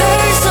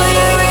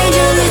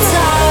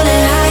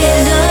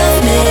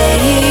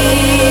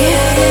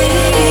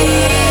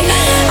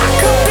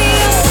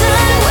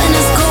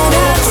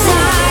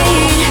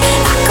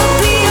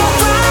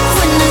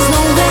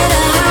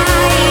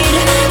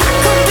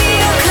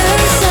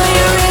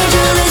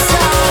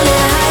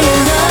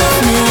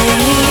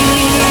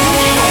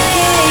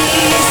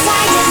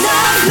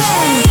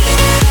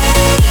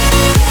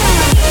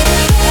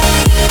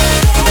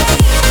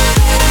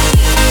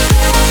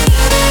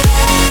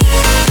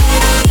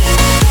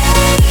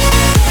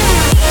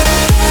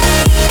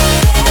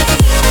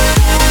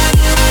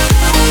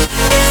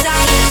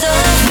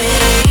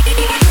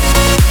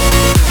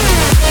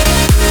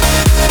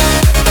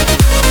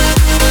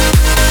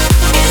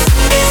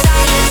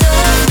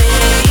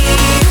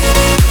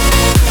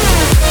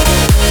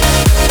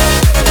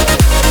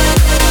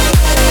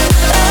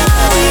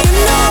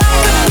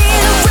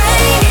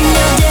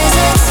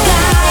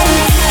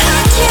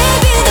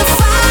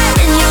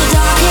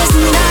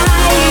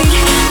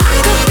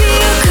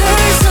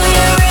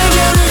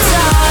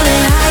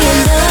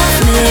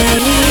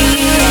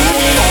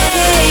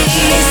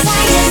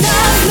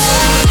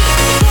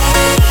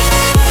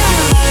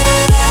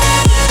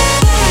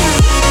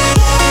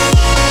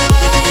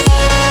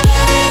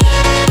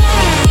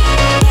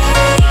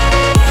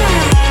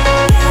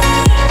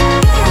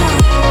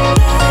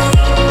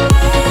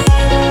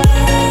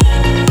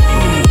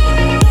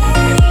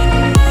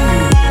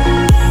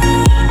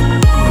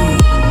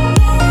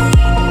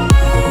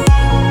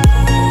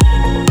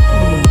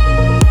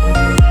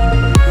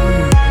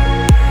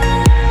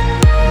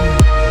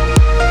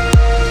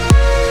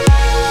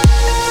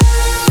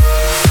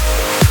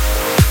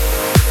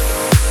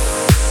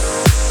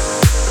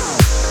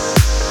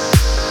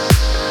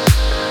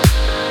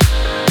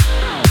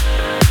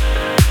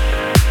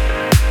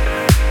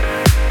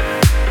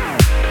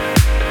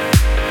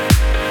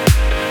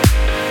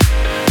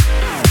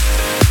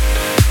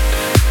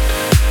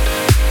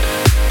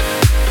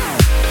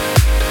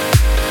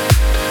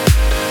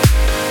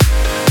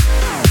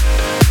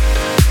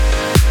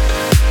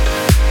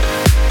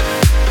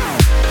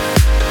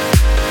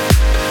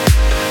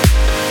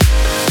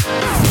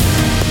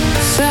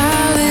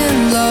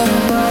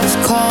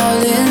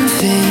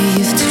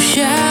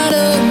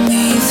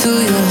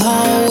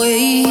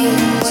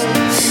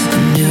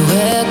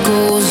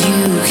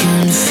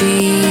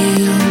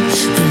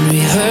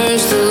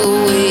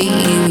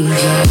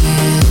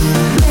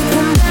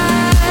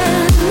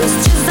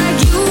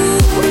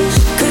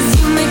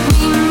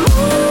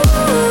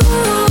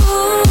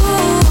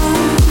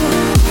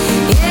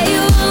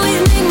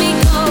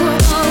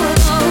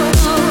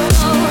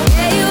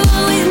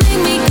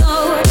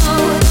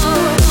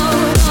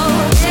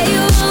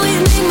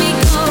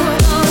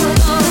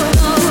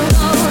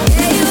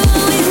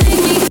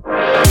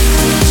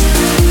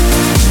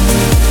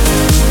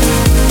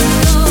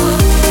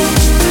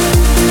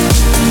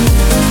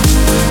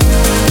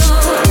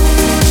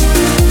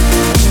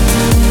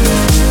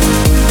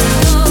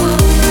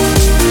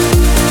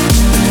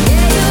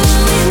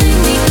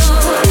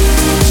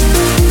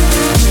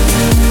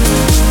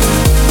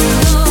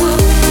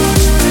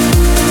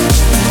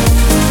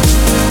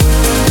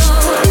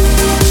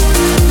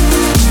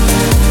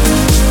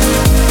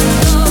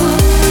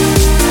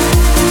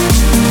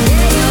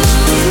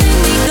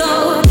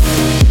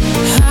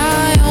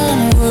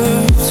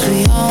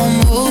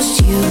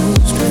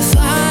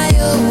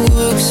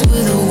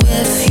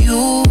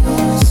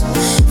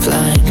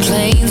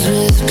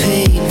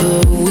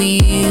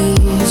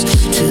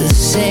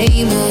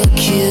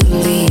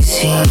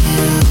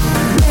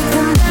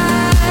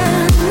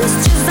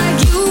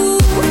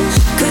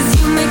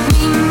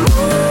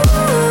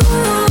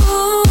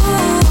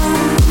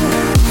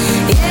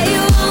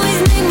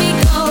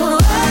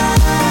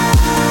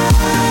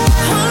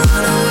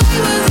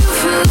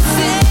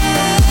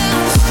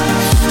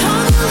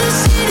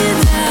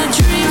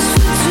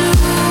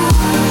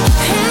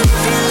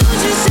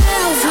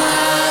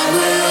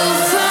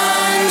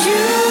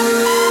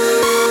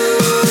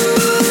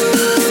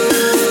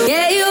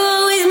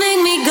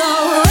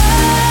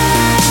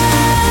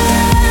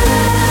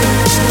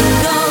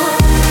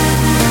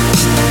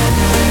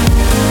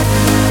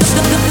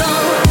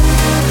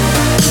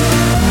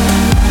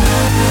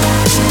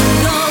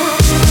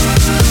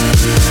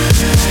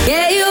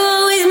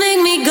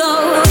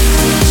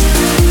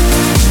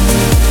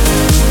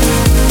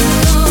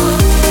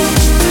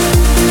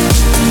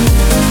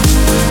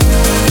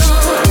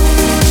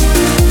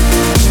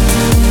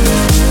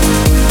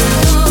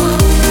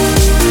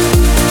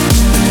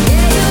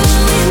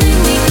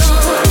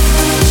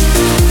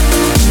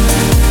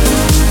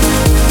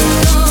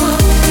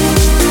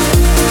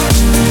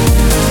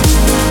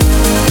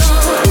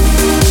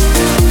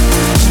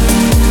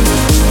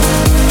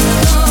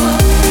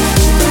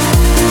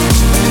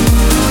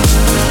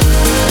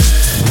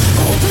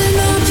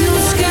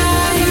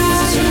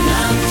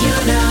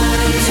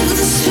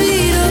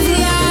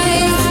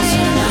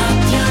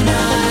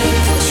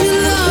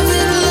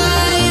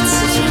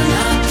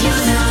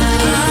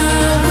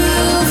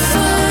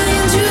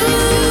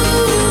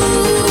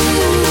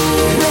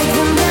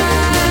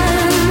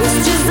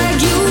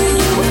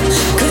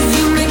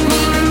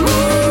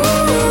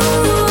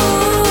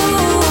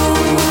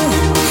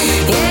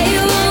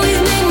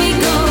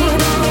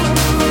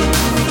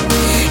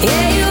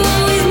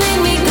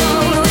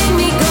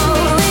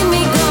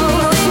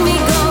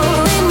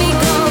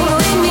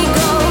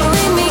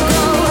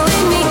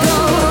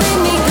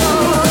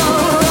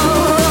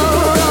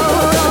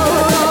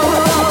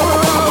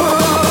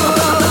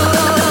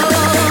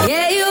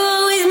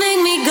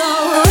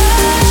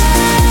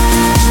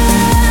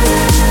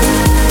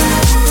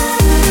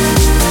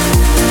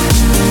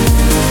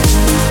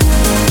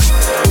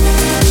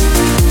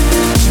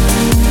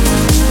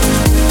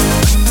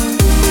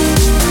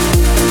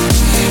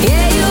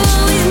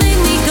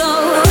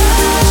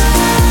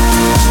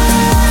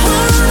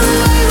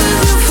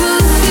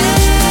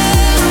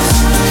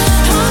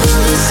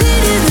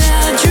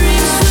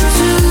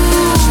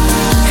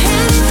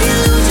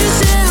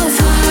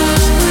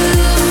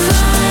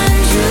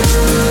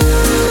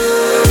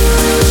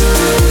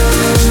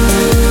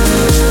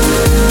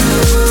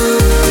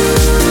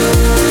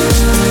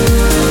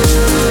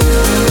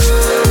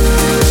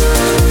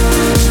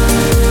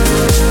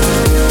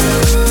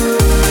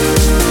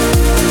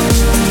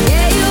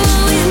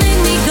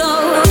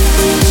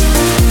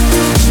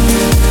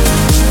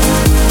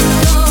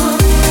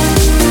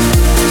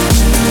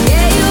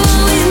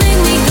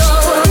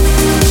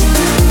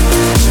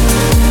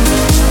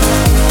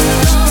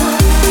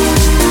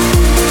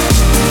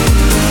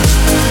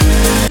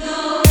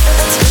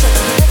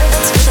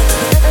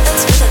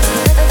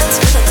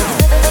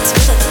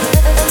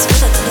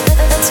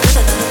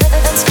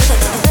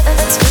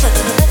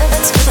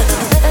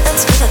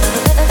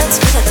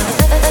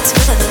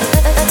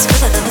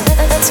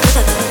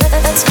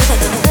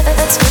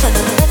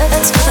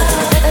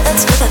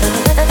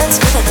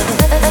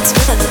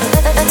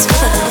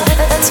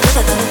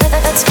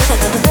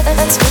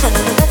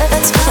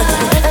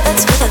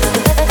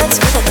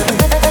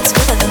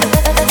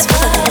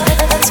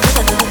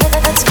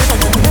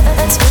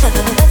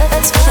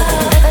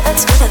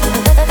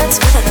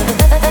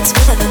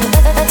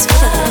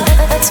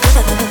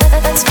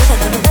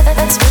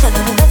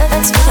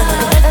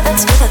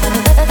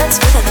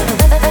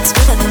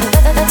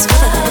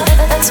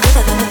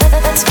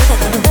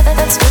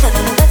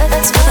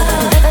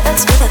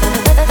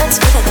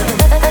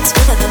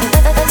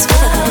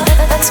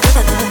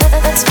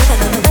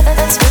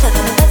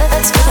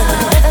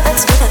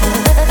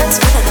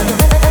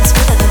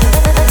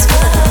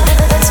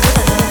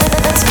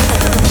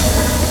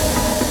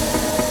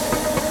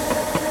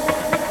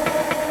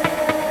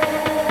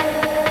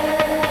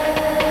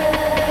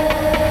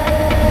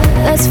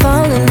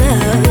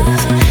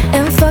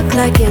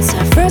it's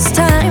our first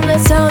time,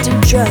 let's all do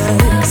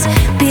drugs.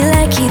 Be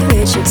like Keith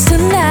Richards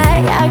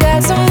tonight. I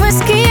got some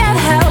whiskey at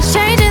the house,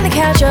 changing the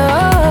couch,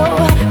 oh.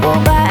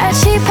 We'll buy a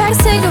cheap pack of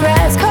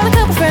cigarettes, call a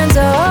couple friends,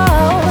 oh.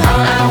 All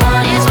I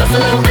want is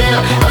Buffalo Bill,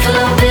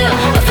 Buffalo Bill,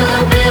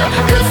 Buffalo Bill.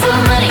 Good for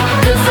the money,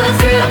 good for the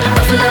thrill.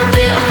 Buffalo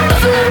Bill,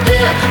 Buffalo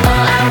Bill.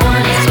 All I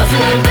want is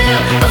Buffalo Bill,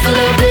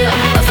 Buffalo Bill,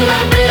 Buffalo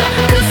Bill.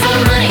 Good for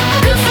the money,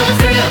 good for the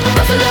thrill.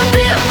 Buffalo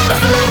Bill,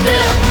 Buffalo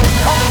Bill.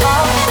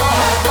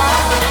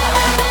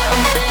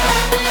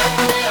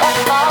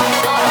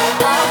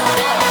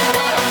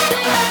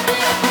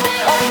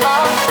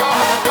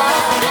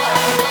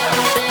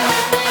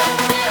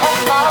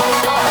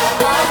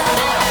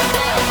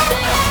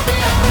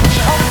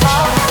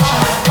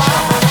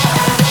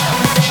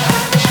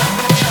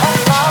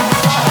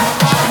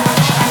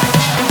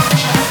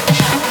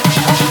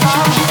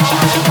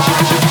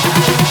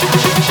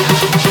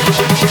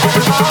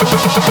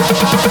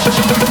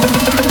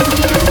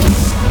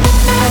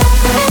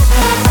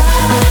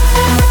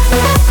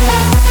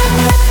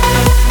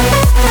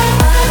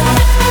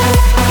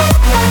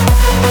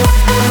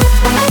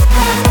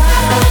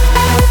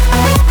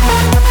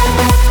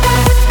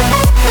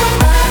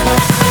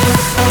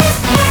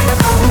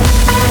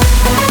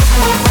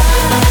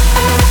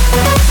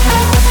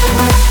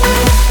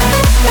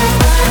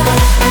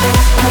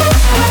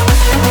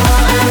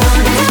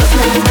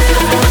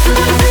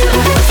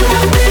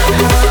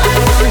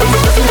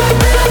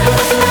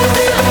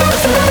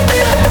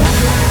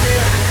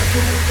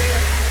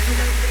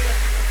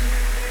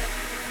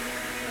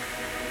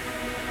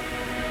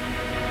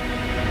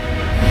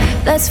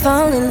 Let's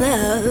fall in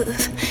love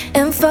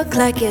and fuck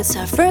like it's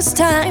our first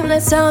time.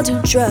 Let's all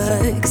do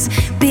drugs.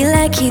 Be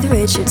like Keith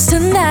Richards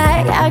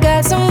tonight. I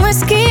got some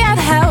whiskey at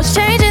the house,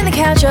 changing the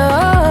couch,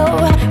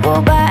 oh.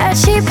 We'll buy a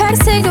cheap pack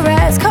of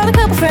cigarettes, call a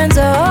couple friends,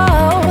 oh.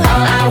 All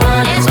I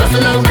want is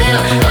Buffalo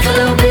Bill,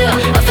 Buffalo Bill,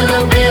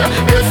 Buffalo Bill.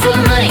 Good for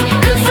the money,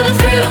 good for the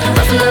thrill.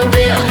 Buffalo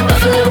Bill,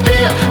 Buffalo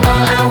Bill.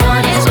 All I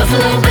want is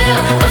Buffalo Bill,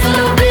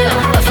 Buffalo Bill,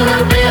 Buffalo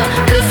Bill.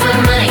 Good for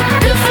the money,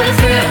 good for the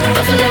thrill.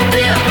 Buffalo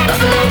Bill,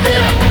 Buffalo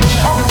Bill.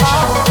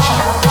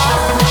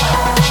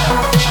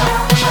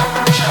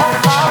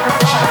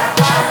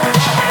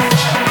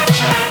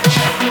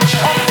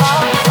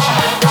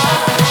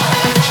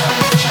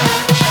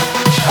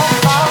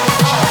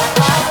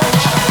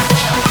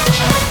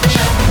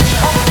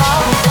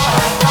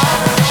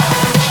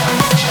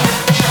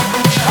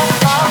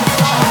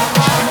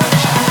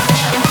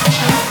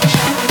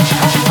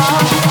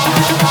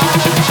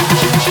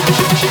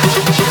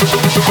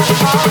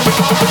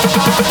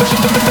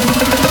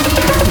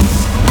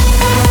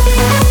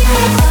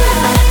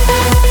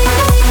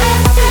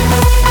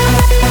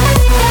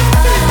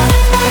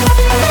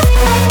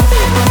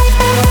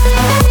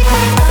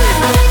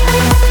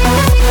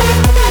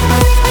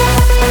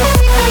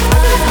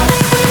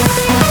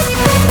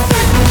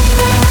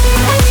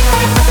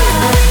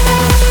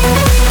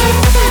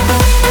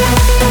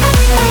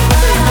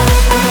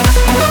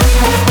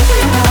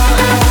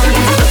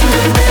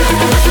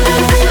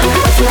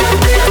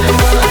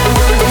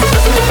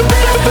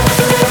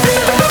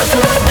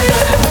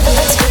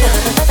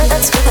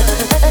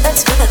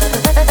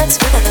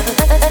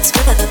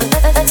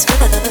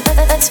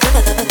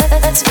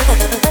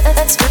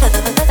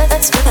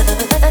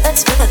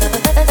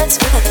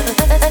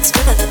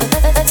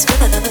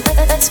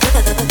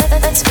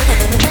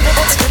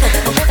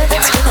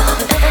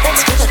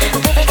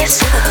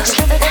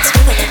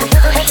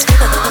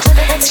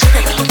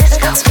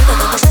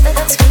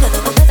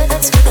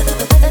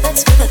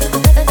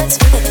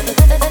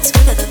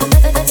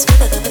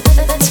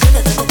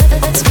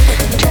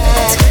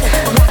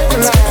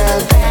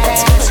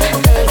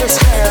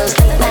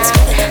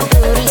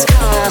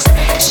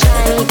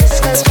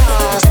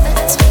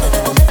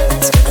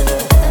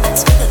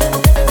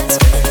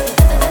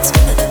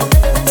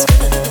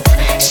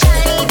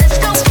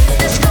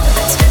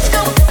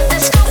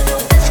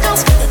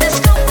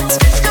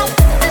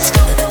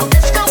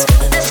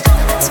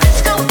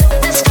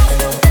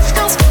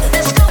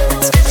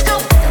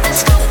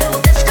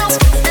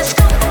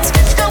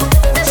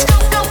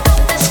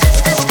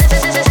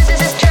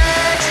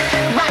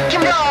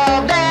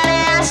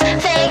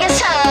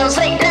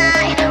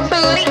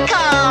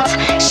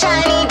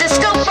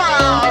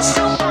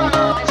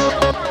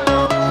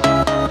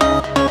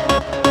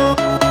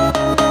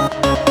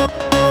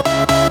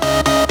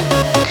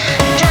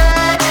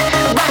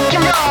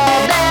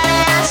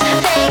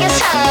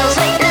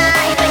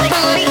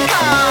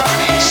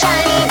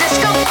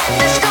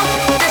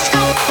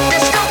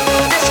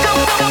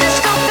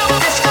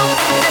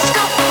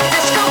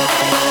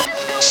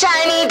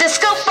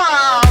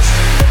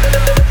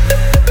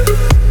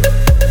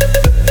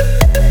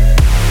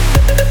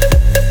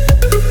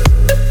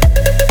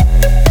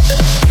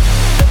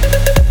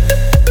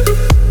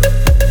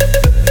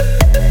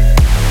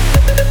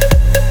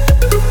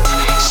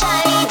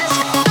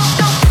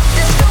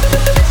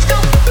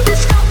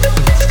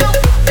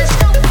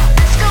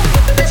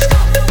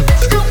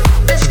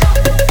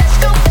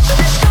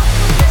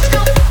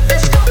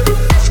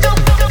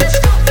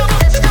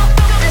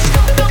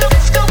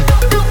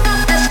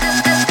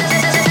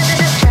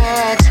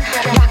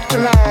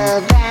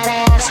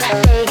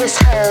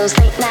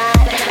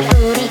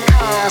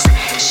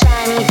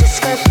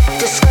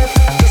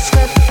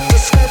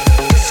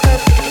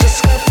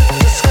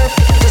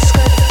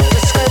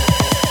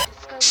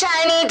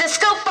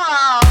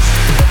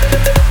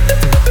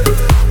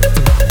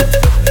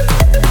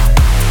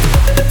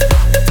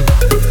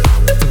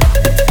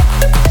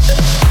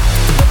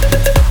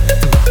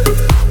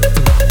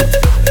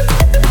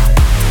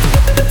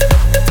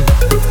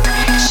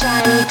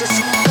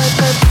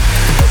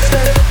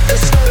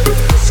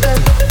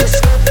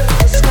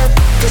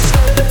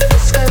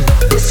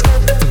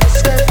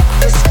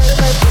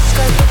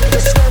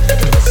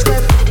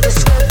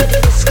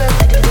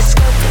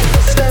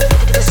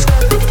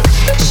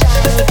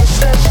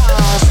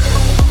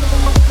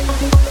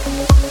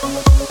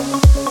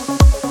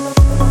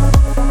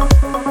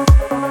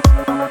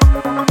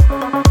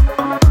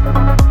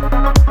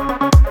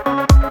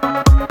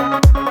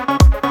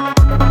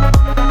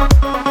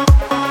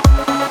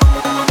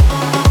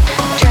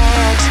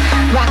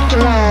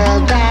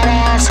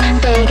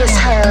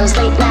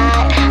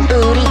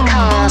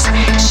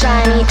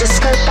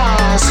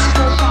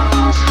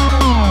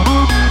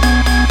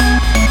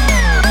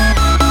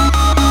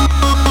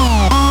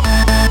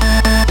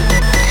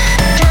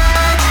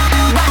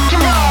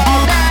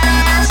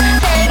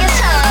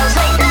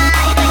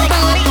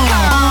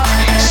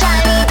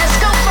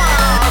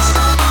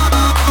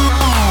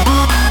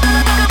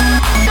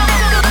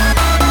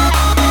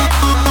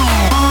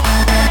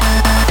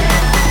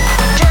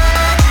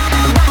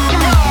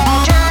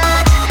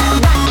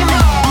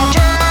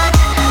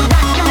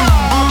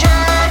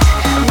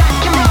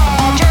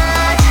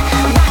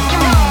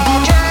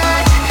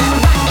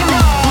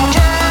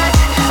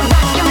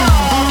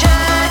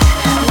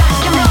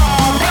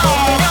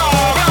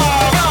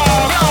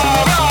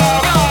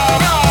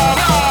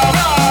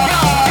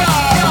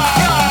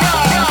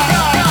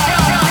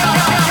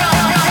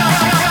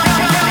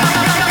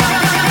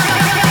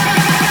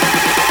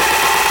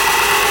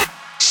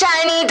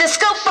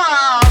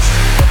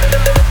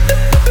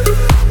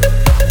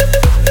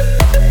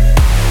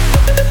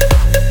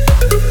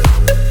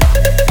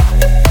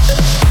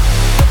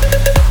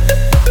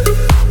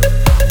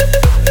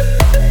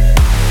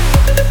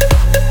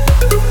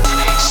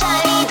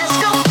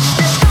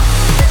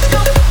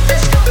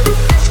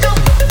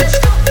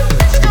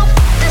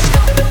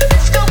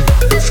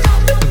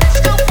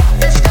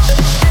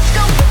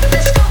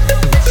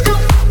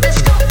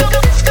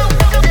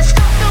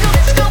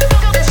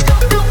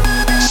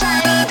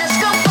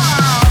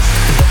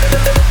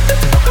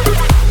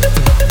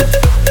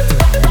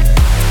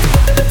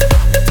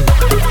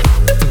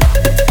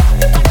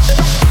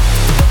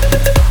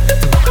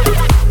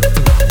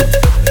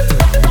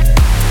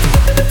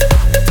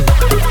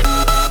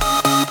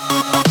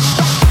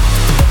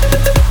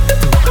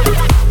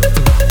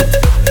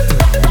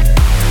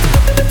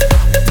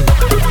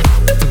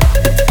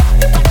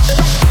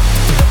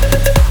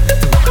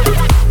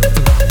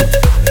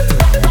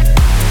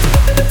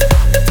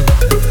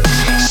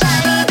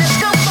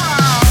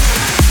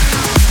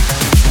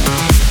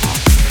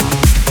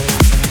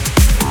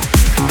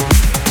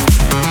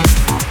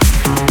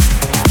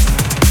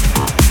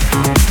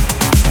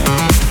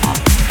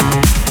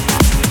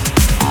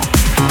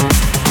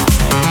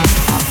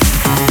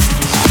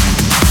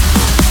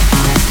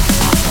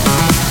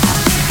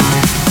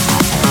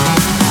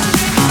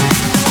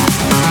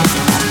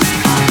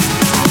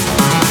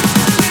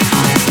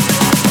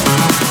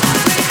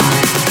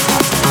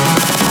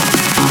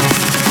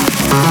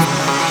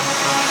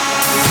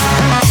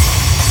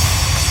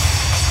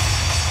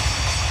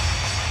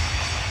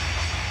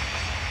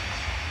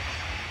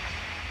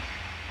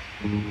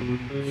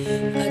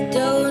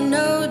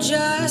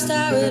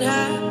 how it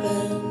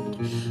happened.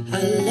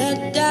 I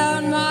let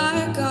down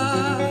my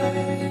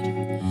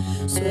guard.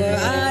 Swore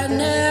I'd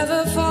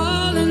never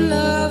fall in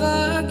love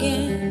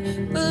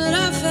again, but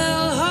I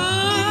fell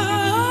hard.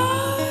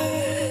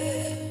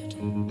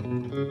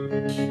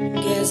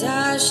 Guess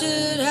I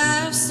should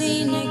have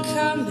seen it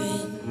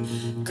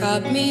coming.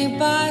 Caught me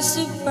by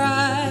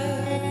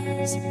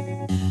surprise.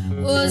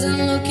 Wasn't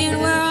looking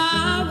where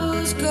I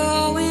was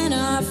going.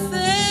 I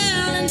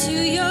fell into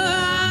your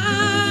eyes.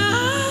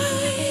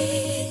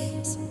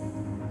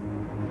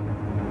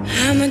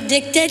 I'm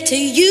addicted to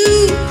you,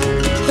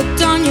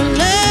 hooked on your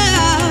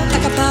love,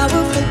 like a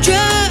powerful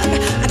drug.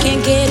 I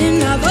can't get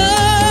enough of.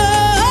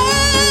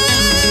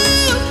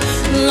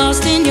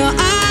 Lost in your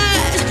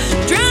eyes,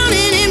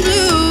 drowning in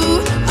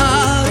blue,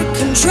 out of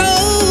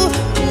control.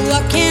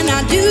 What can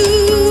I do?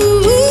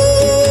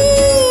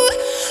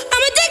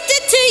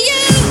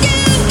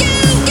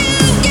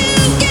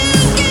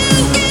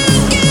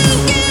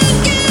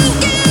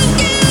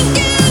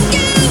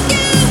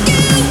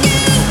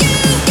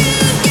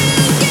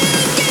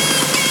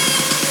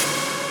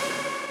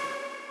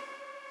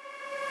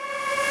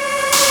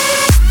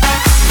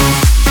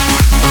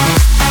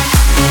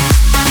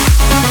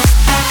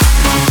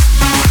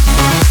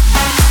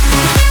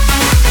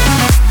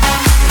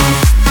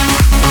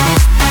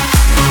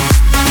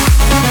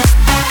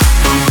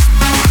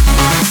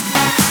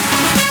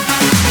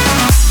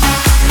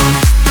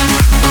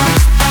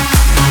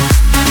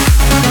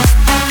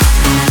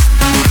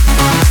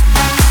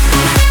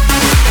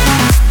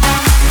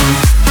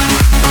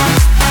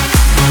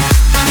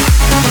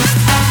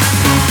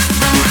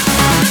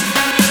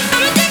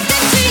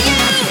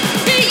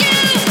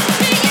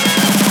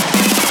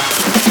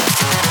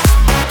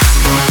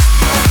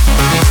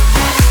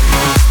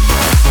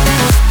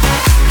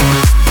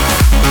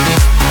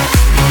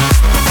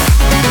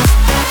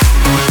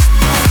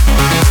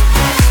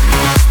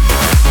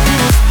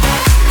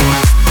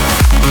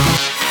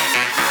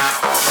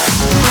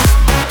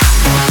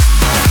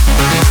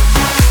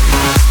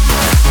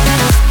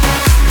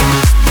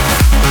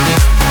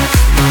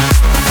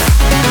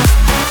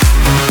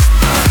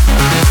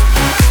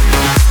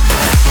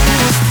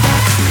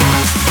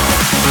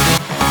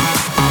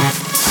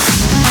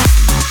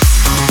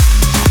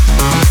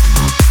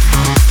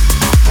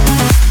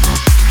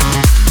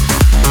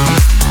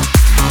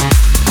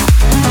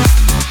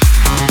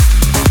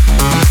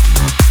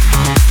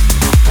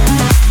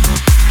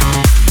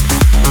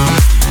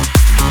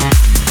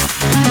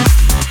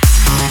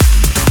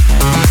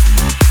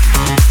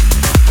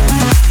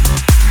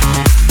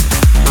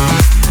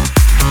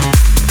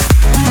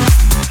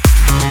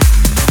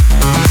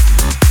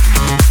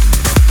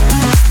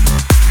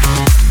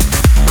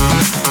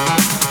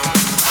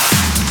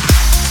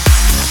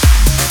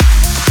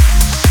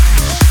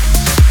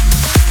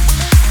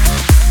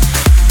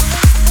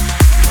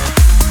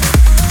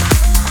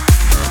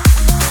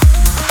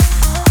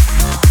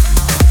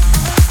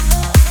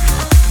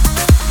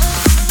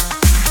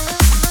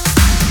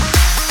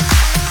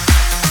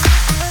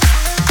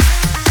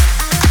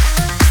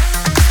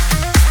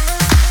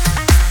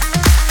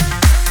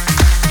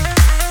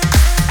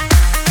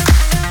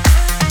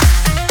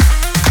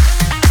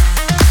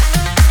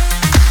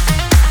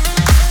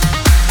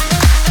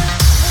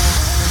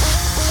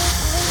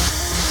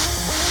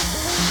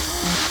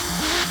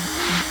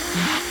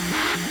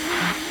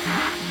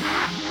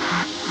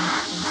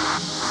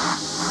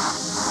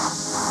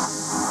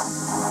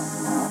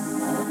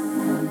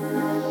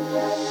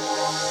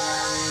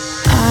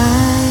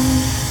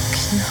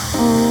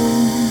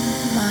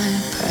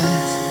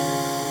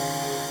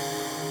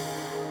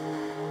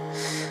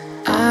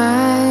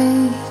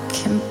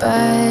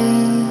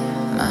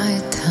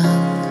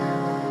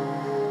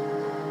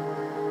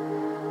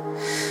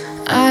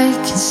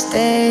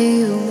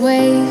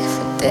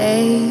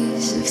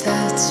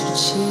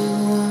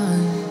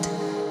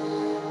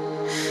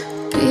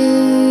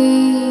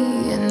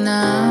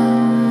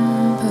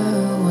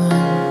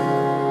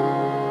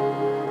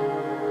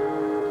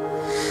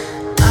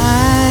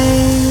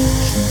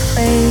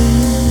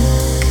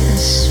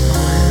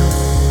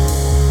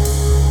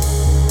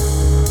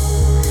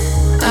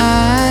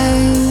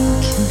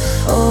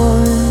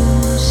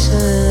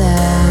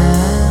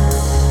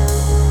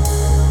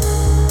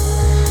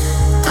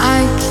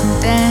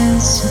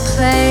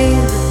 Play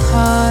the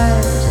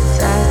part if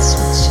that's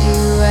what you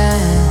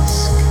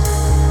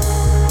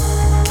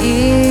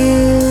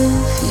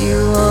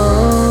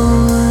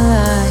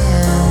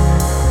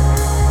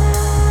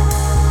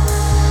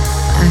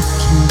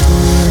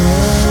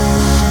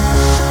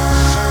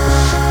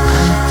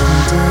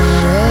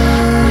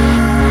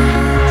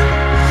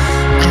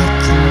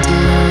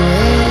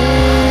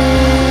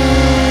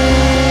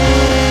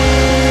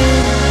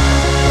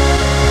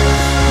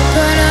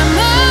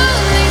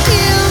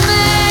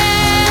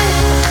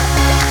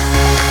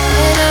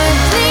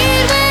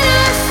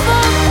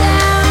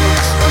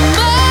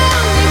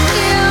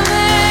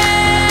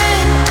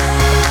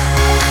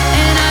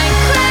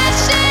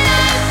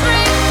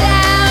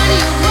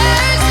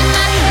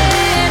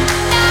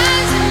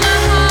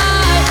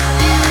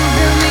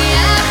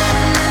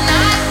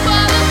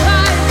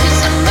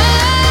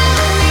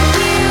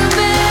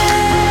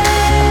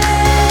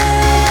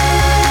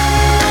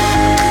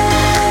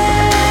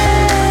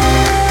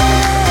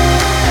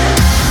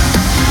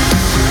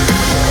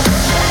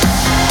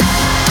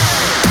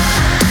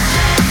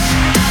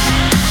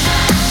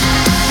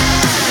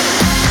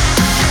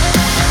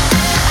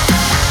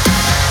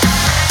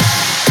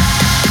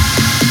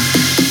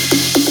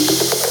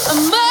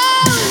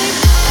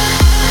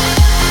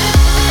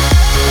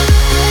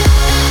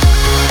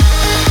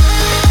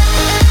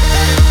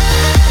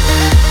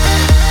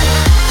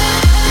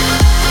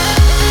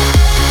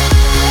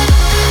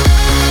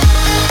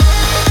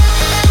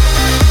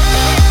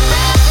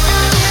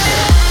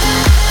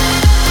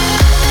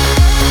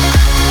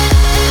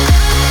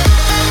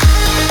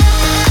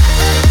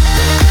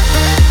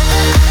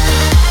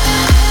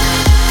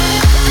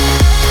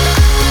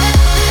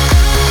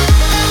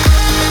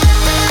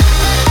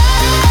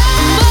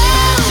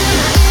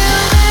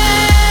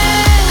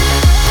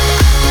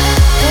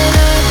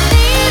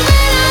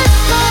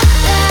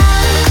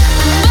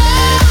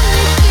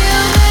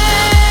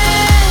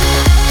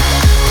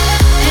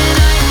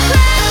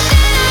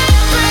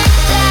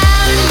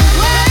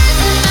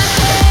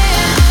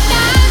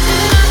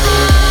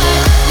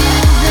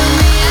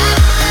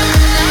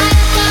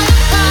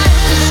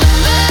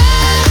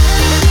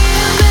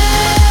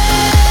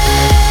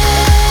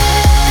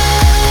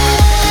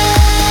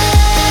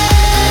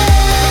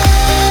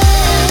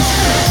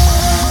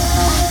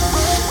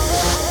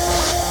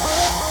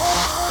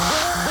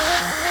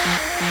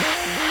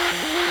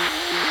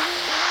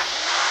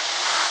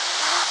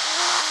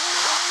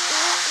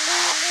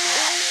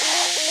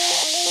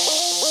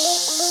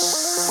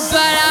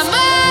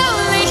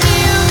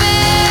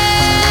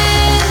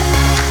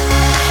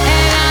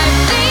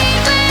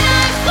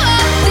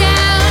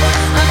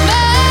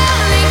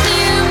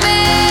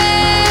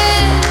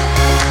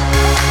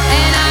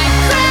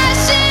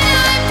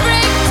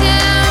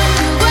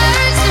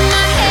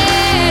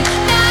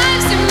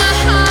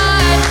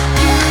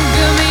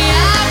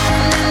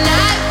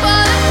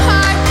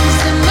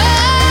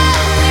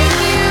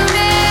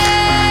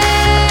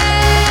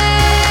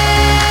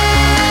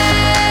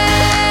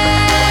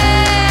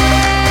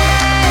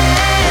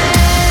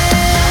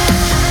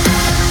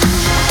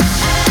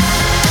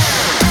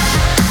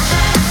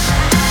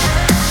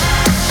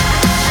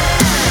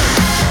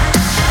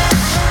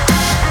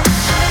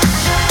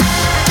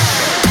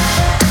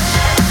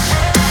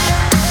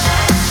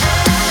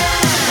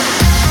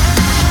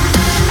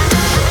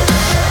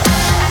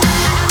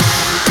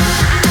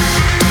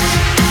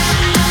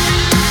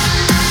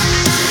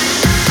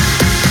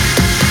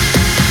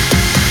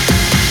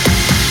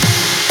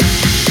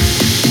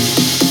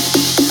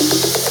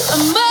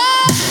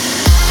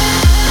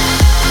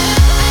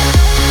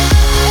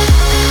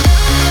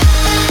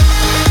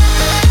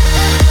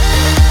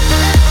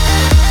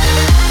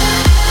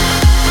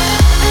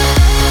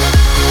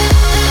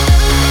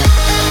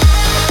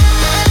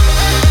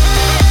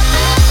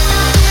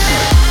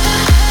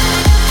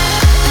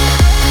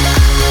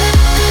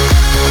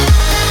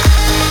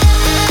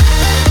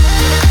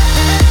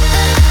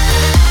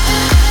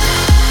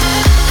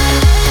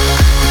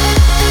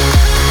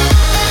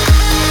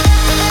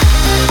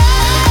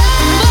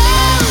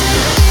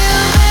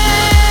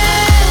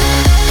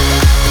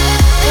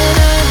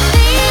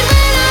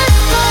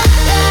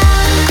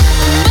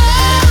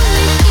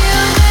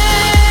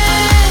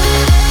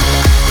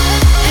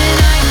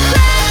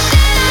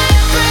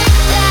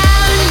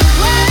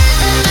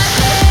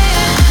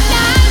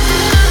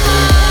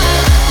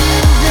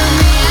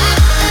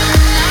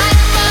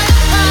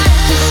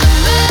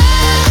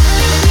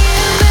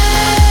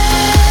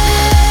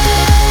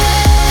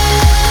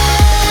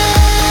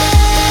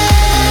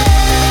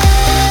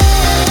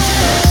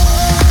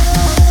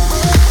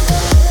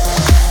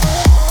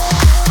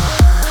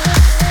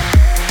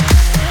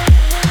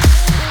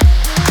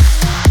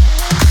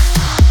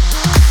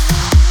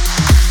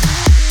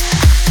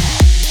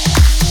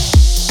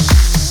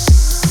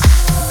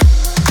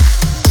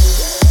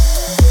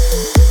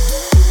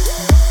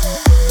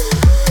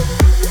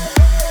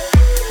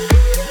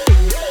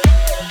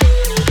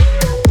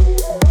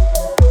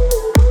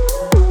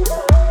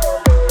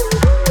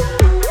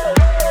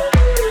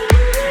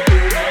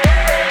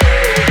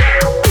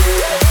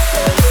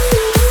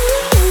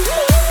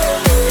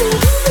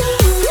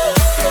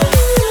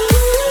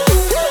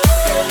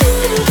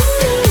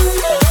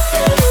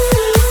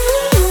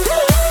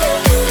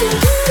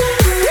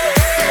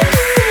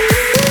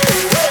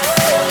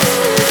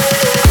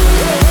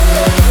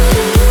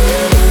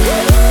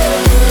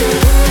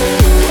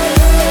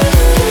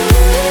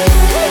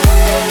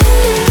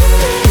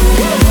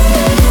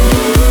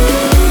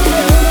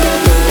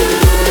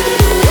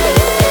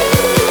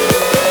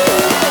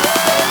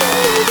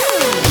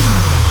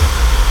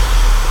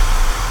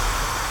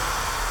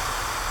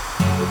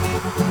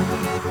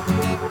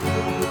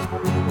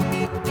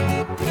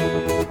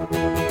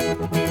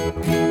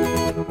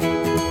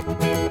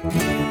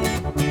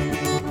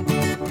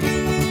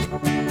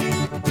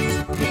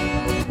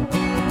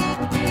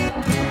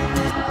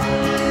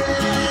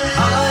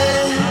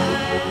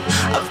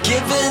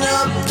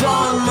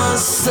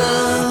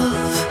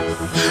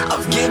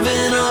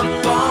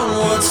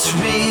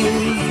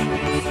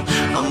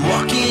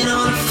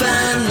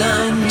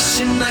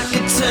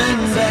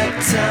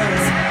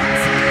time.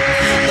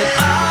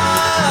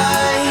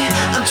 And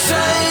I'm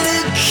trying to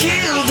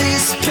kill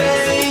this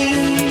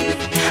pain.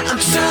 I'm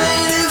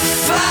trying to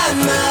find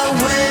my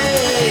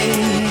way.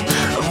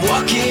 I'm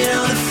walking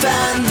on a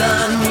fine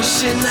line,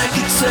 wishing I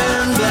could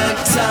turn back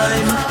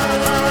time.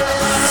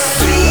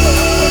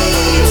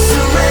 Sweet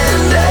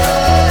surrender,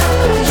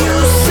 you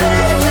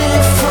save me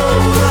from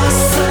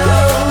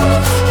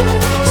myself.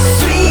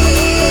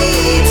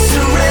 Sweet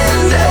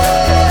surrender,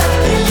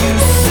 you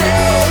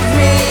save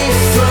me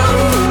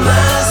from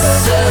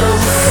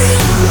myself.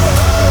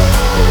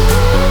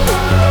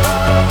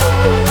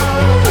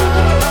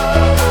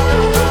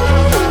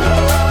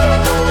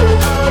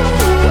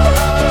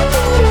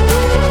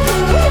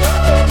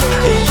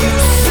 You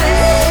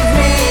save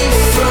me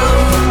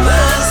from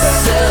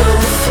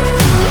myself.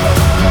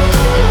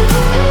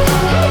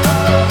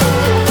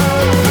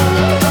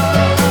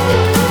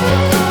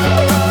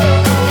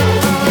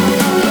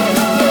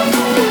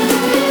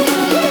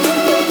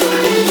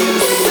 You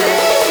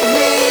save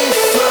me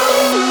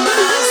from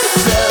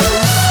myself.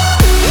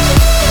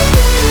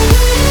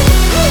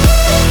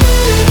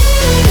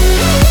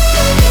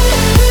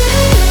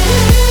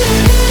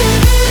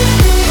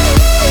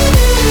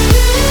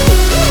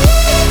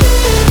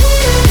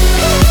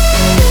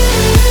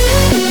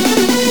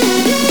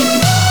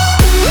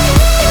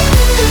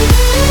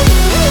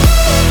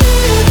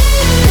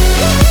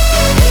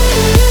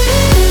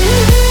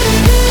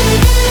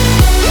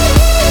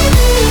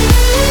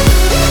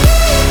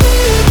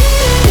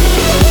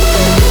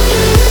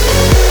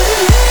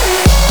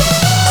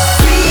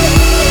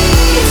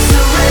 Sweet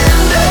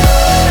surrender,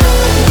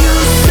 you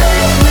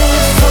save me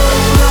from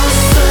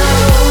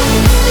myself.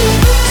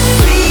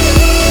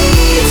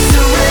 Sweet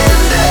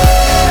surrender,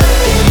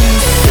 you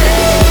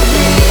save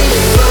me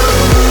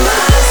from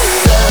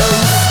myself.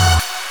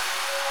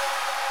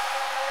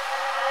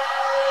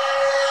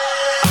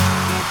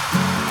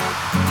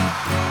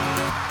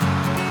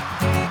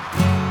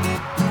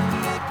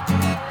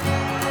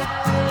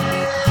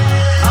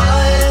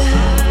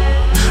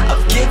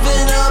 I've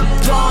given up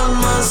on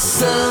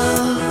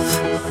myself.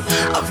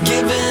 I've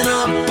given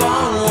up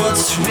on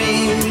what's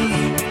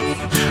real.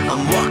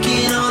 I'm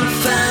walking on a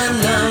fine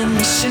line,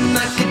 wishing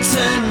I could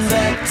turn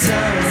back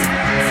time.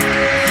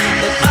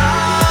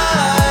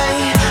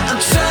 And I'm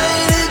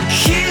trying to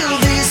kill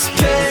this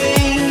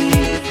pain.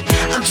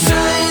 I'm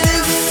trying to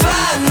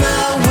find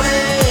my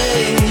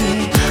way.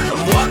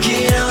 I'm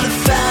walking on a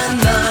fine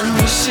line,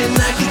 wishing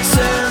I could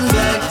turn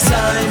back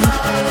time.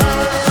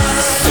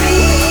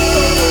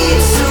 Sweet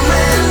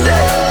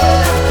surrender,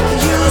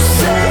 you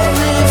save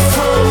me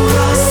from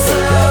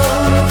myself.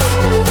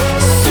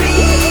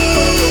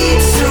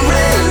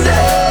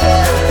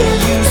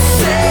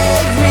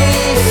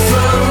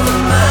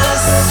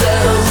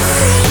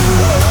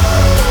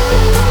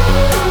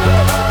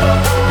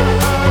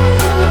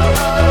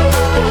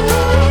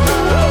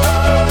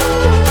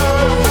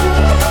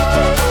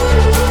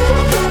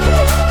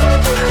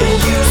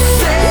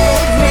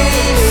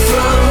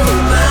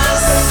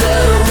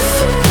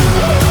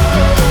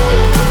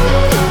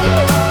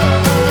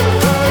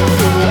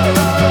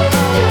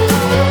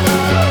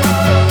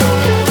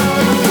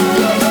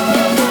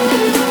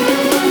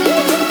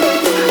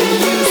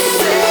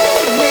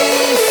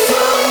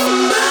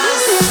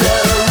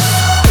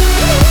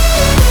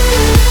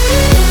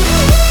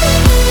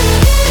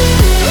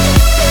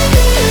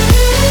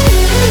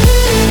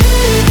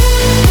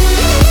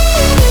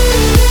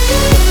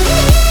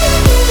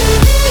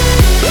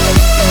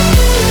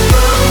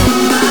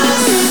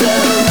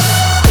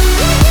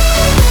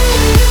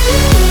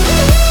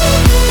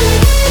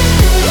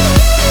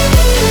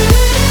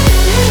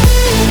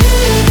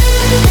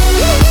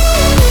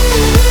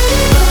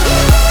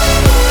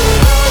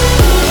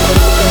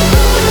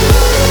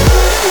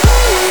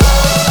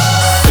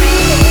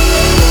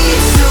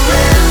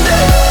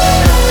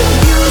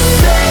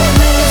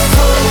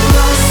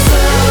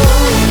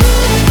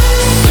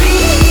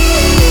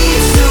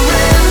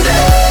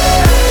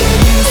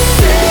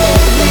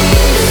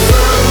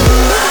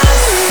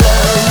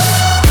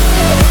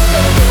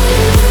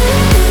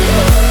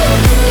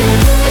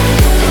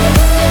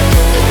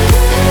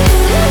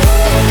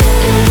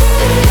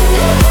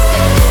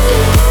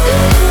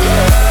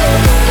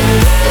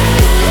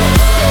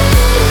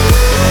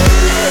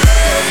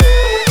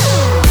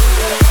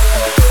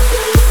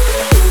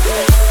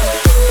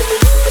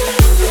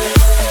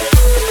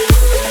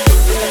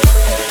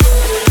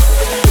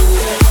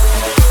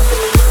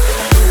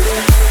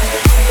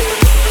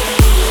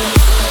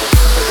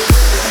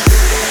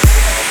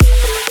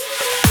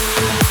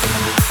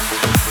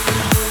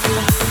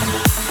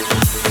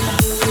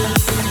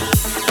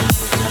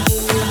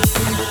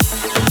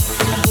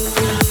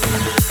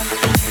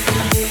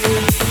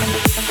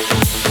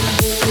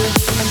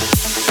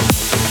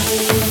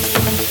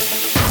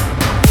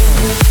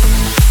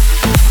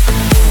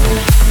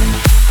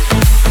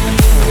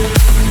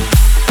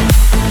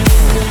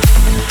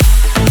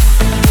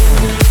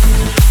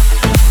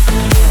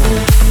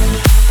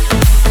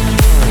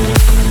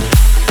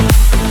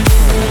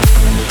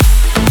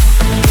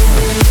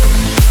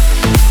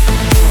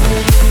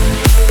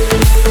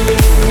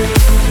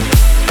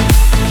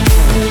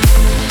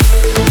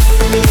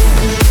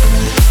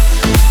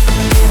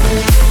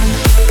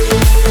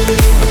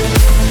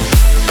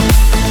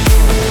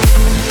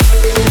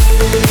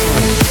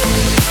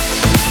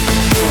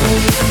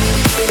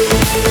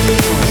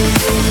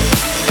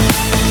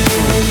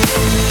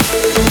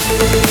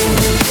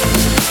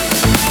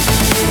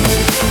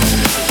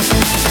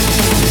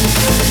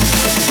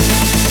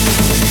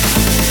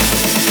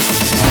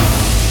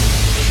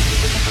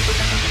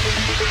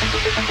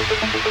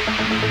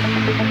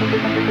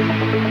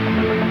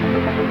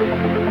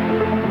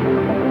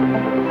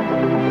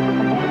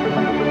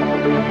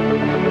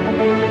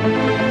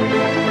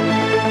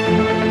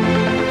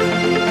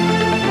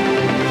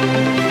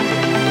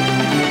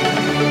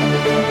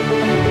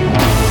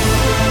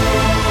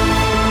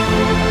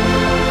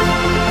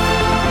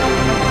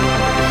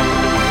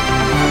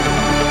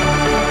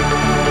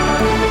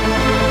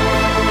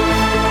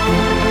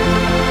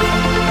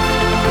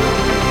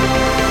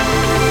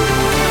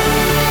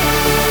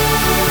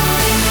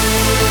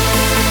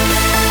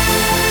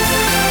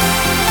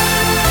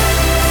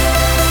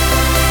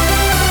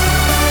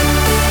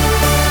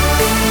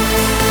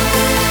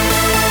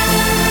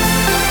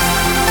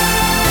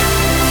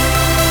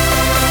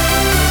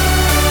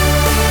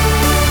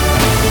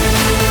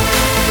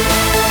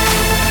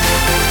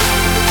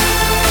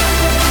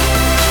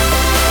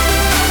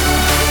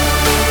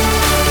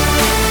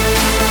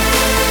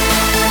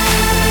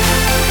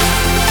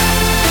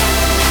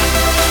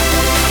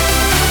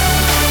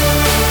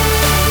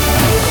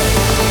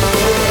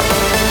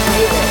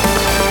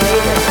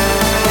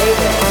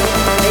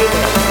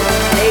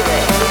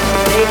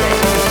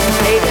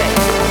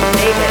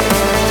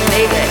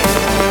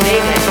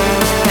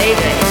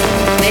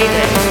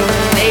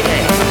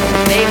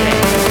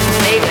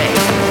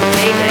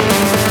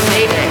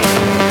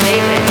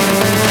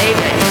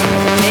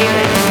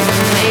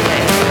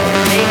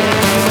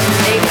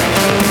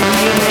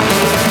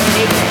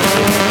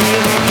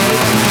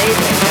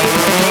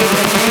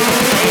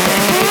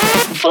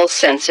 full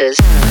senses.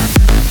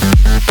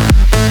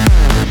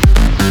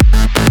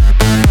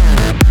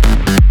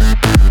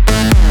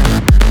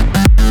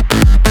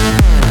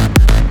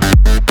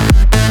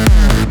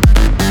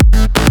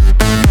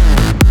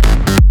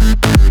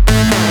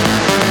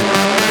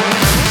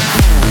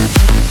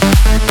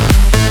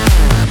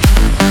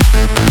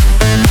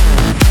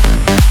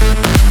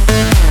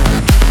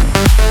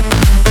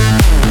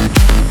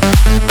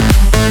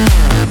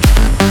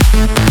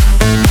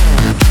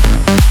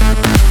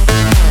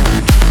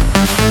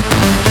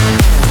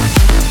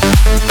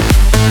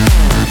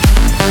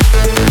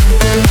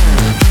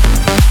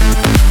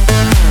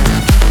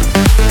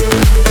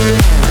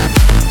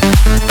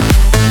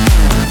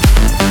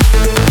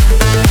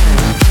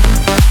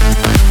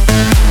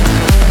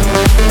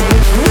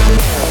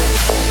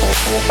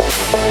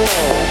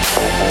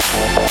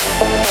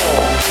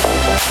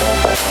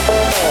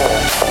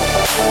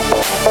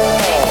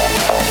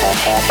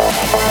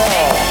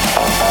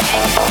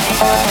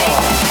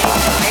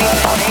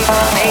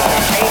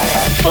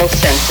 Full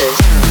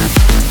senses.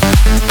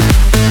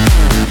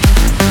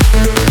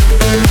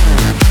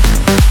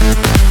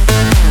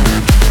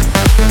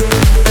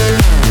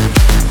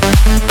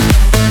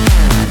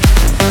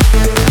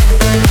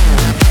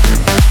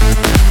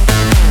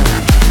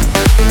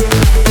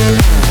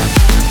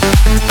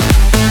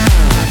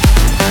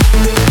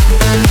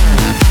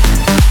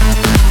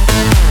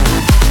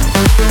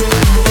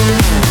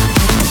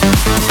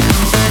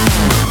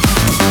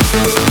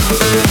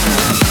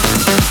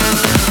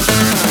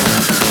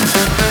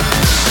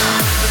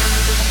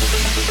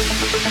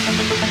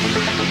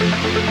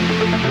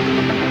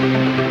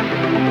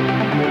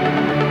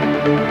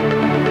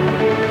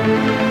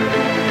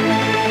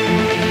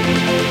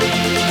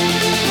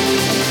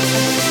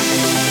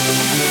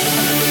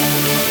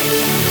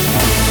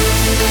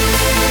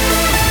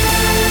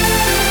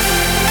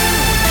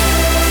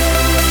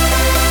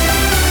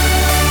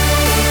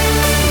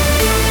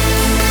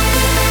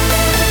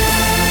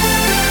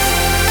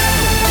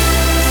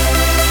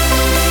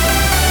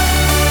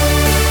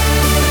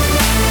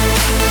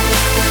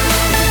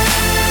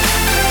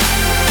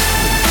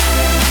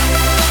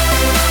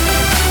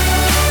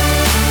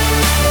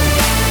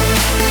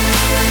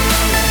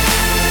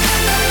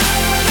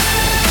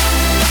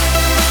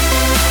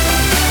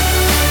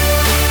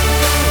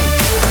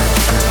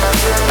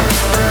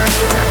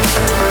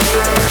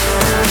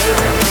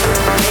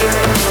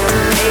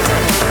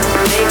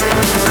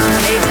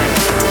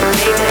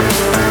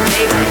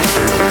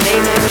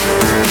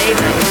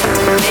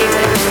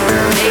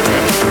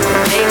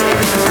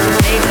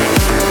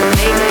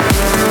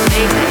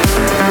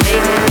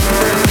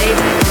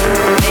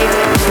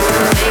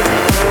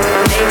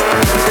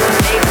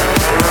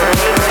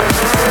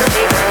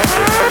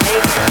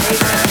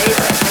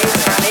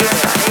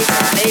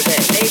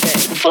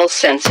 Full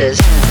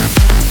senses.